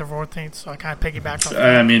 13th or 14th, so I kind of piggybacked on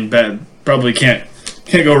that. I mean, probably can't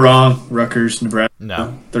go wrong. Rutgers, Nebraska.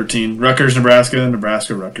 No. 13. Rutgers,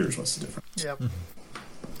 Nebraska, Rutgers. What's the difference? Yep.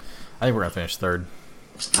 I think we're going to finish third.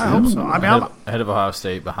 I hope so. I mean, ahead of Ohio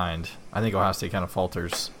State, behind. I think Ohio State kind of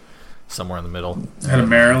falters somewhere in the middle. Ahead of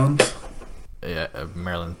Maryland. Yeah,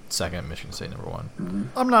 Maryland second, Michigan State number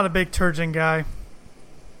 1. I'm not a big Turgeon guy.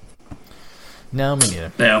 No, me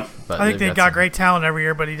neither. Yeah. But I think they've got great talent every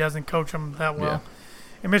year, but he doesn't coach them that well. Yeah.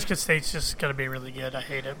 And Michigan State's just going to be really good. I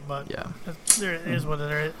hate it, but it is what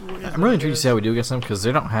it is. I'm really intrigued to see how we do against them because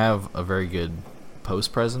they don't have a very good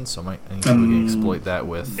post presence, so I think we can exploit that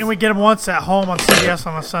with. And we get them once at home on CBS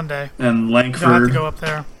on a Sunday. And Langford. Don't have to go up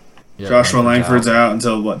there. Yeah, Joshua Langford's out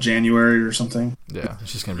until, January or something? Yeah,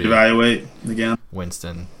 it's just going to be. Evaluate again.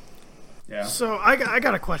 Winston. Yeah. So I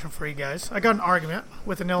got a question for you guys. I got an argument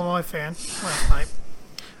with an Illinois fan last night.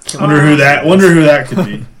 Wonder who that could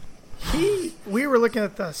be. We were looking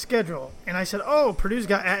at the schedule, and I said, Purdue's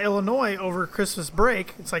got at Illinois over Christmas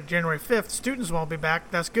break. It's like January 5th. Students won't be back.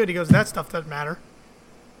 That's good. He goes, that stuff doesn't matter.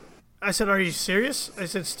 I said, are you serious? I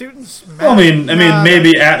said, students matter. Well, I mean,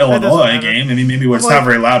 maybe at Illinois game. I mean, maybe where it's not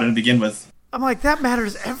very loud to begin with. I'm like, that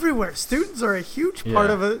matters everywhere. Students are a huge part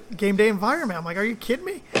of a game day environment. I'm like, are you kidding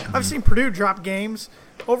me? I've seen Purdue drop games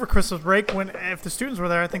over Christmas break when if the students were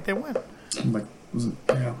there, I think they win. I'm like,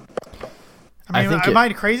 yeah. I mean, am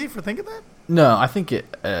I crazy for thinking that? No, I think you're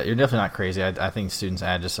definitely not crazy. I think students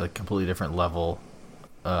add just a completely different level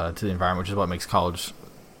to the environment, which is what makes college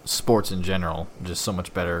sports in general just so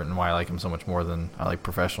much better and why I like them so much more than I like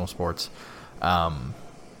professional sports.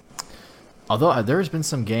 Although there's been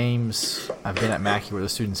some games I've been at Mackey where the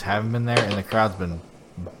students haven't been there and the crowd's been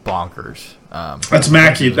bonkers. That's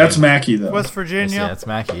Mackey. That's Mackey though. West Virginia. Yeah, it's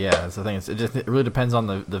Mackey. Yeah, that's the thing. It really depends on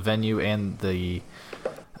the venue and the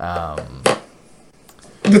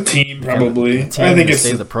team probably. The team, I think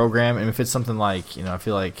it's the program, and if it's something like I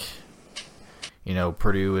feel like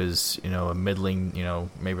Purdue is a middling,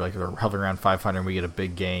 maybe like they're hovering around 500, and we get a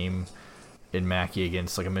big game in Mackey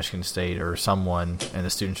against like a Michigan State or someone, and the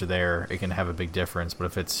students are there, it can have a big difference. But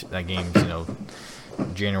if it's that game's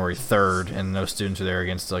January 3rd and no students are there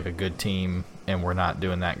against like a good team and we're not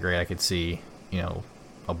doing that great, I could see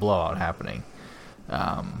a blowout happening.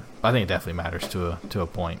 I think it definitely matters to a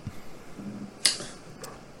point.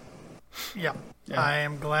 Yeah. I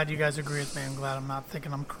am glad you guys agree with me. I'm glad I'm not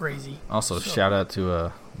thinking I'm crazy. Also, shout out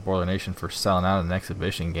to Boiler Nation for selling out an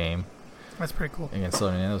exhibition game. That's pretty cool. Against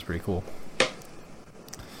Southern Indiana. That was pretty cool.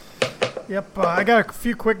 Yep. I got a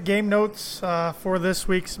few quick game notes for this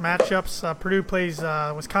week's matchups. Purdue plays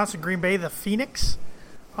Wisconsin Green Bay, the Phoenix,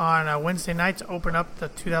 on Wednesday night to open up the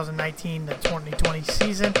 2019-2020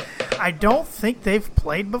 season. I don't think they've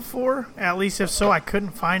played before. At least if so, I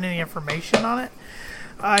couldn't find any information on it.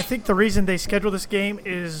 I think the reason they scheduled this game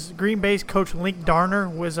is Green Bay's coach Link Darner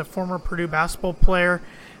was a former Purdue basketball player,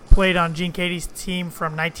 played on Gene Katie's team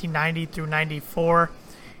from 1990 through 94.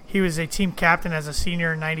 He was a team captain as a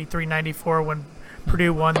senior in 93-94 when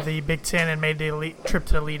Purdue won the Big Ten and made the trip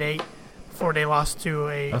to the Elite Eight before they lost to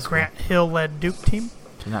a Grant Hill-led Duke team.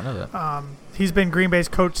 Did not know that. He's been Green Bay's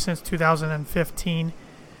coach since 2015.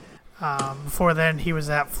 Before then, he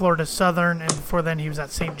was at Florida Southern, and before then, he was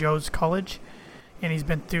at St. Joe's College. And he's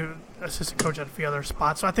been through assistant coach at a few other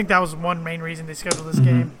spots. So I think that was one main reason they scheduled this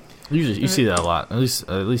game. Usually, you see that a lot. At least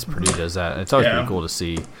Purdue does that. It's always pretty cool to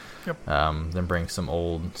see them bring some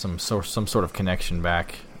sort of connection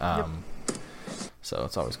back. So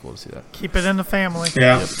it's always cool to see that. Keep it in the family.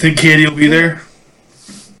 Yeah. Think Katie will be there?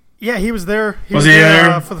 Yeah, he was there. Was he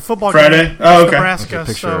there for the football Friday? game? Oh, okay. Nebraska. There's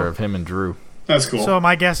a picture of him and Drew. That's cool. So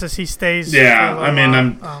my guess is he stays. Yeah, I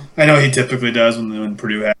mean, I know he typically does when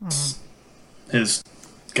Purdue has his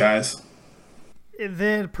guys. And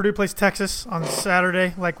then Purdue plays Texas on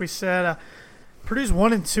Saturday, like we said. Purdue's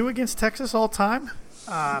 1-2 against Texas all time.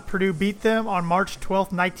 Purdue beat them on March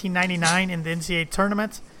 12th, 1999 in the NCAA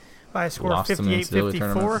tournament by a score of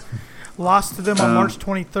 58-54. Lost to them on March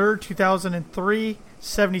 23rd, 2003,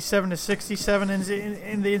 77-67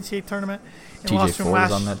 in the NCAA tournament. And TJ Ford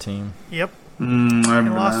was on that team. Yep.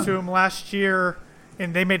 And lost to them last year,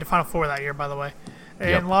 and they made the Final Four that year, by the way.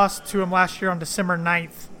 And lost to them last year on December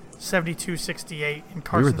 9th, 72-68 in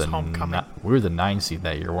Carson's homecoming. We were the 9 seed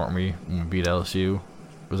that year, weren't we? When we beat LSU.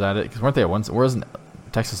 Was that it? Because weren't they a 1 seed? Wasn't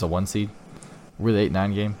Texas a 1 seed? Were they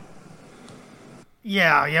 8-9 game?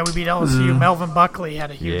 Yeah, we beat LSU. Melvin Buckley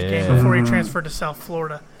had a huge game before he transferred to South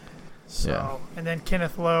Florida. So, and then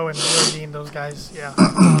Kenneth Lowe and Will Dean, those guys,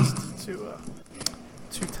 lost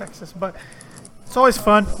to Texas. But it's always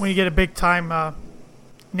fun when you get a big time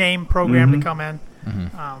name program to come in.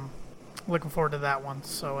 Looking forward to that one.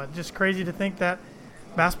 So just crazy to think that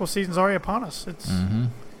basketball season's already upon us.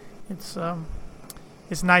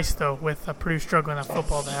 It's nice though with Purdue struggling at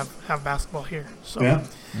football to have basketball here. So,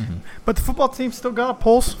 but the football team still got a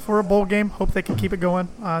pulse for a bowl game. Hope they can keep it going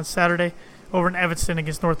on Saturday over in Evanston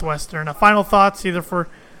against Northwestern. Final thoughts either for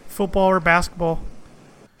football or basketball?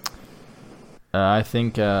 I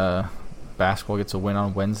think basketball gets a win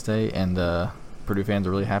on Wednesday, and Purdue fans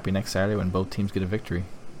are really happy next Saturday when both teams get a victory.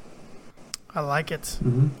 I like it.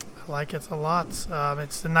 I like it a lot.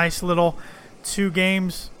 It's a nice little 2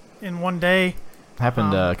 games in one day.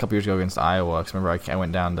 Happened a couple years ago against Iowa. Cause remember, I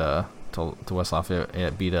went down to West Lafayette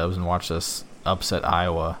at B-Dubs and watched us upset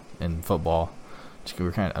Iowa in football.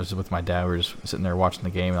 I was with my dad. We were just sitting there watching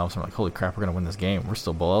the game, and all of a sudden, like, holy crap, we're gonna win this game. We're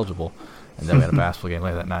still bowl eligible. And then we had a basketball game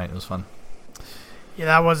later that night. It was fun. Yeah,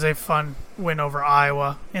 that was a fun win over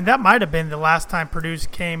Iowa, and that might have been the last time Purdue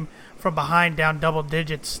came from behind down double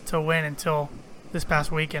digits to win until this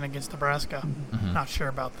past weekend against Nebraska. Not sure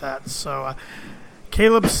about that. So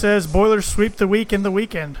Caleb says Boilers sweep the week in the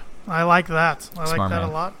weekend. I like that. I like that a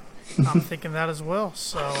lot. I'm thinking that as well.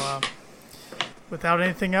 So without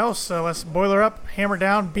anything else, let's boiler up, hammer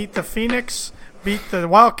down, beat the Phoenix, beat the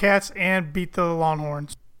Wildcats, and beat the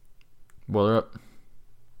Longhorns. Boiler up.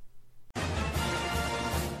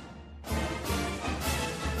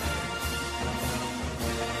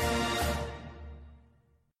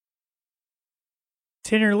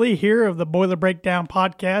 Tanner Lee here of the Boiler Breakdown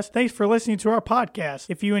Podcast. Thanks for listening to our podcast.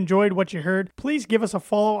 If you enjoyed what you heard, please give us a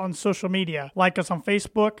follow on social media. Like us on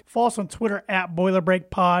Facebook, follow us on Twitter at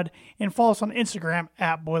BoilerBreakPod, and follow us on Instagram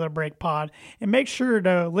at BoilerBreakPod. And make sure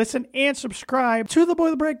to listen and subscribe to the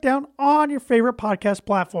Boiler Breakdown on your favorite podcast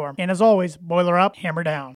platform. And as always, boiler up, hammer down.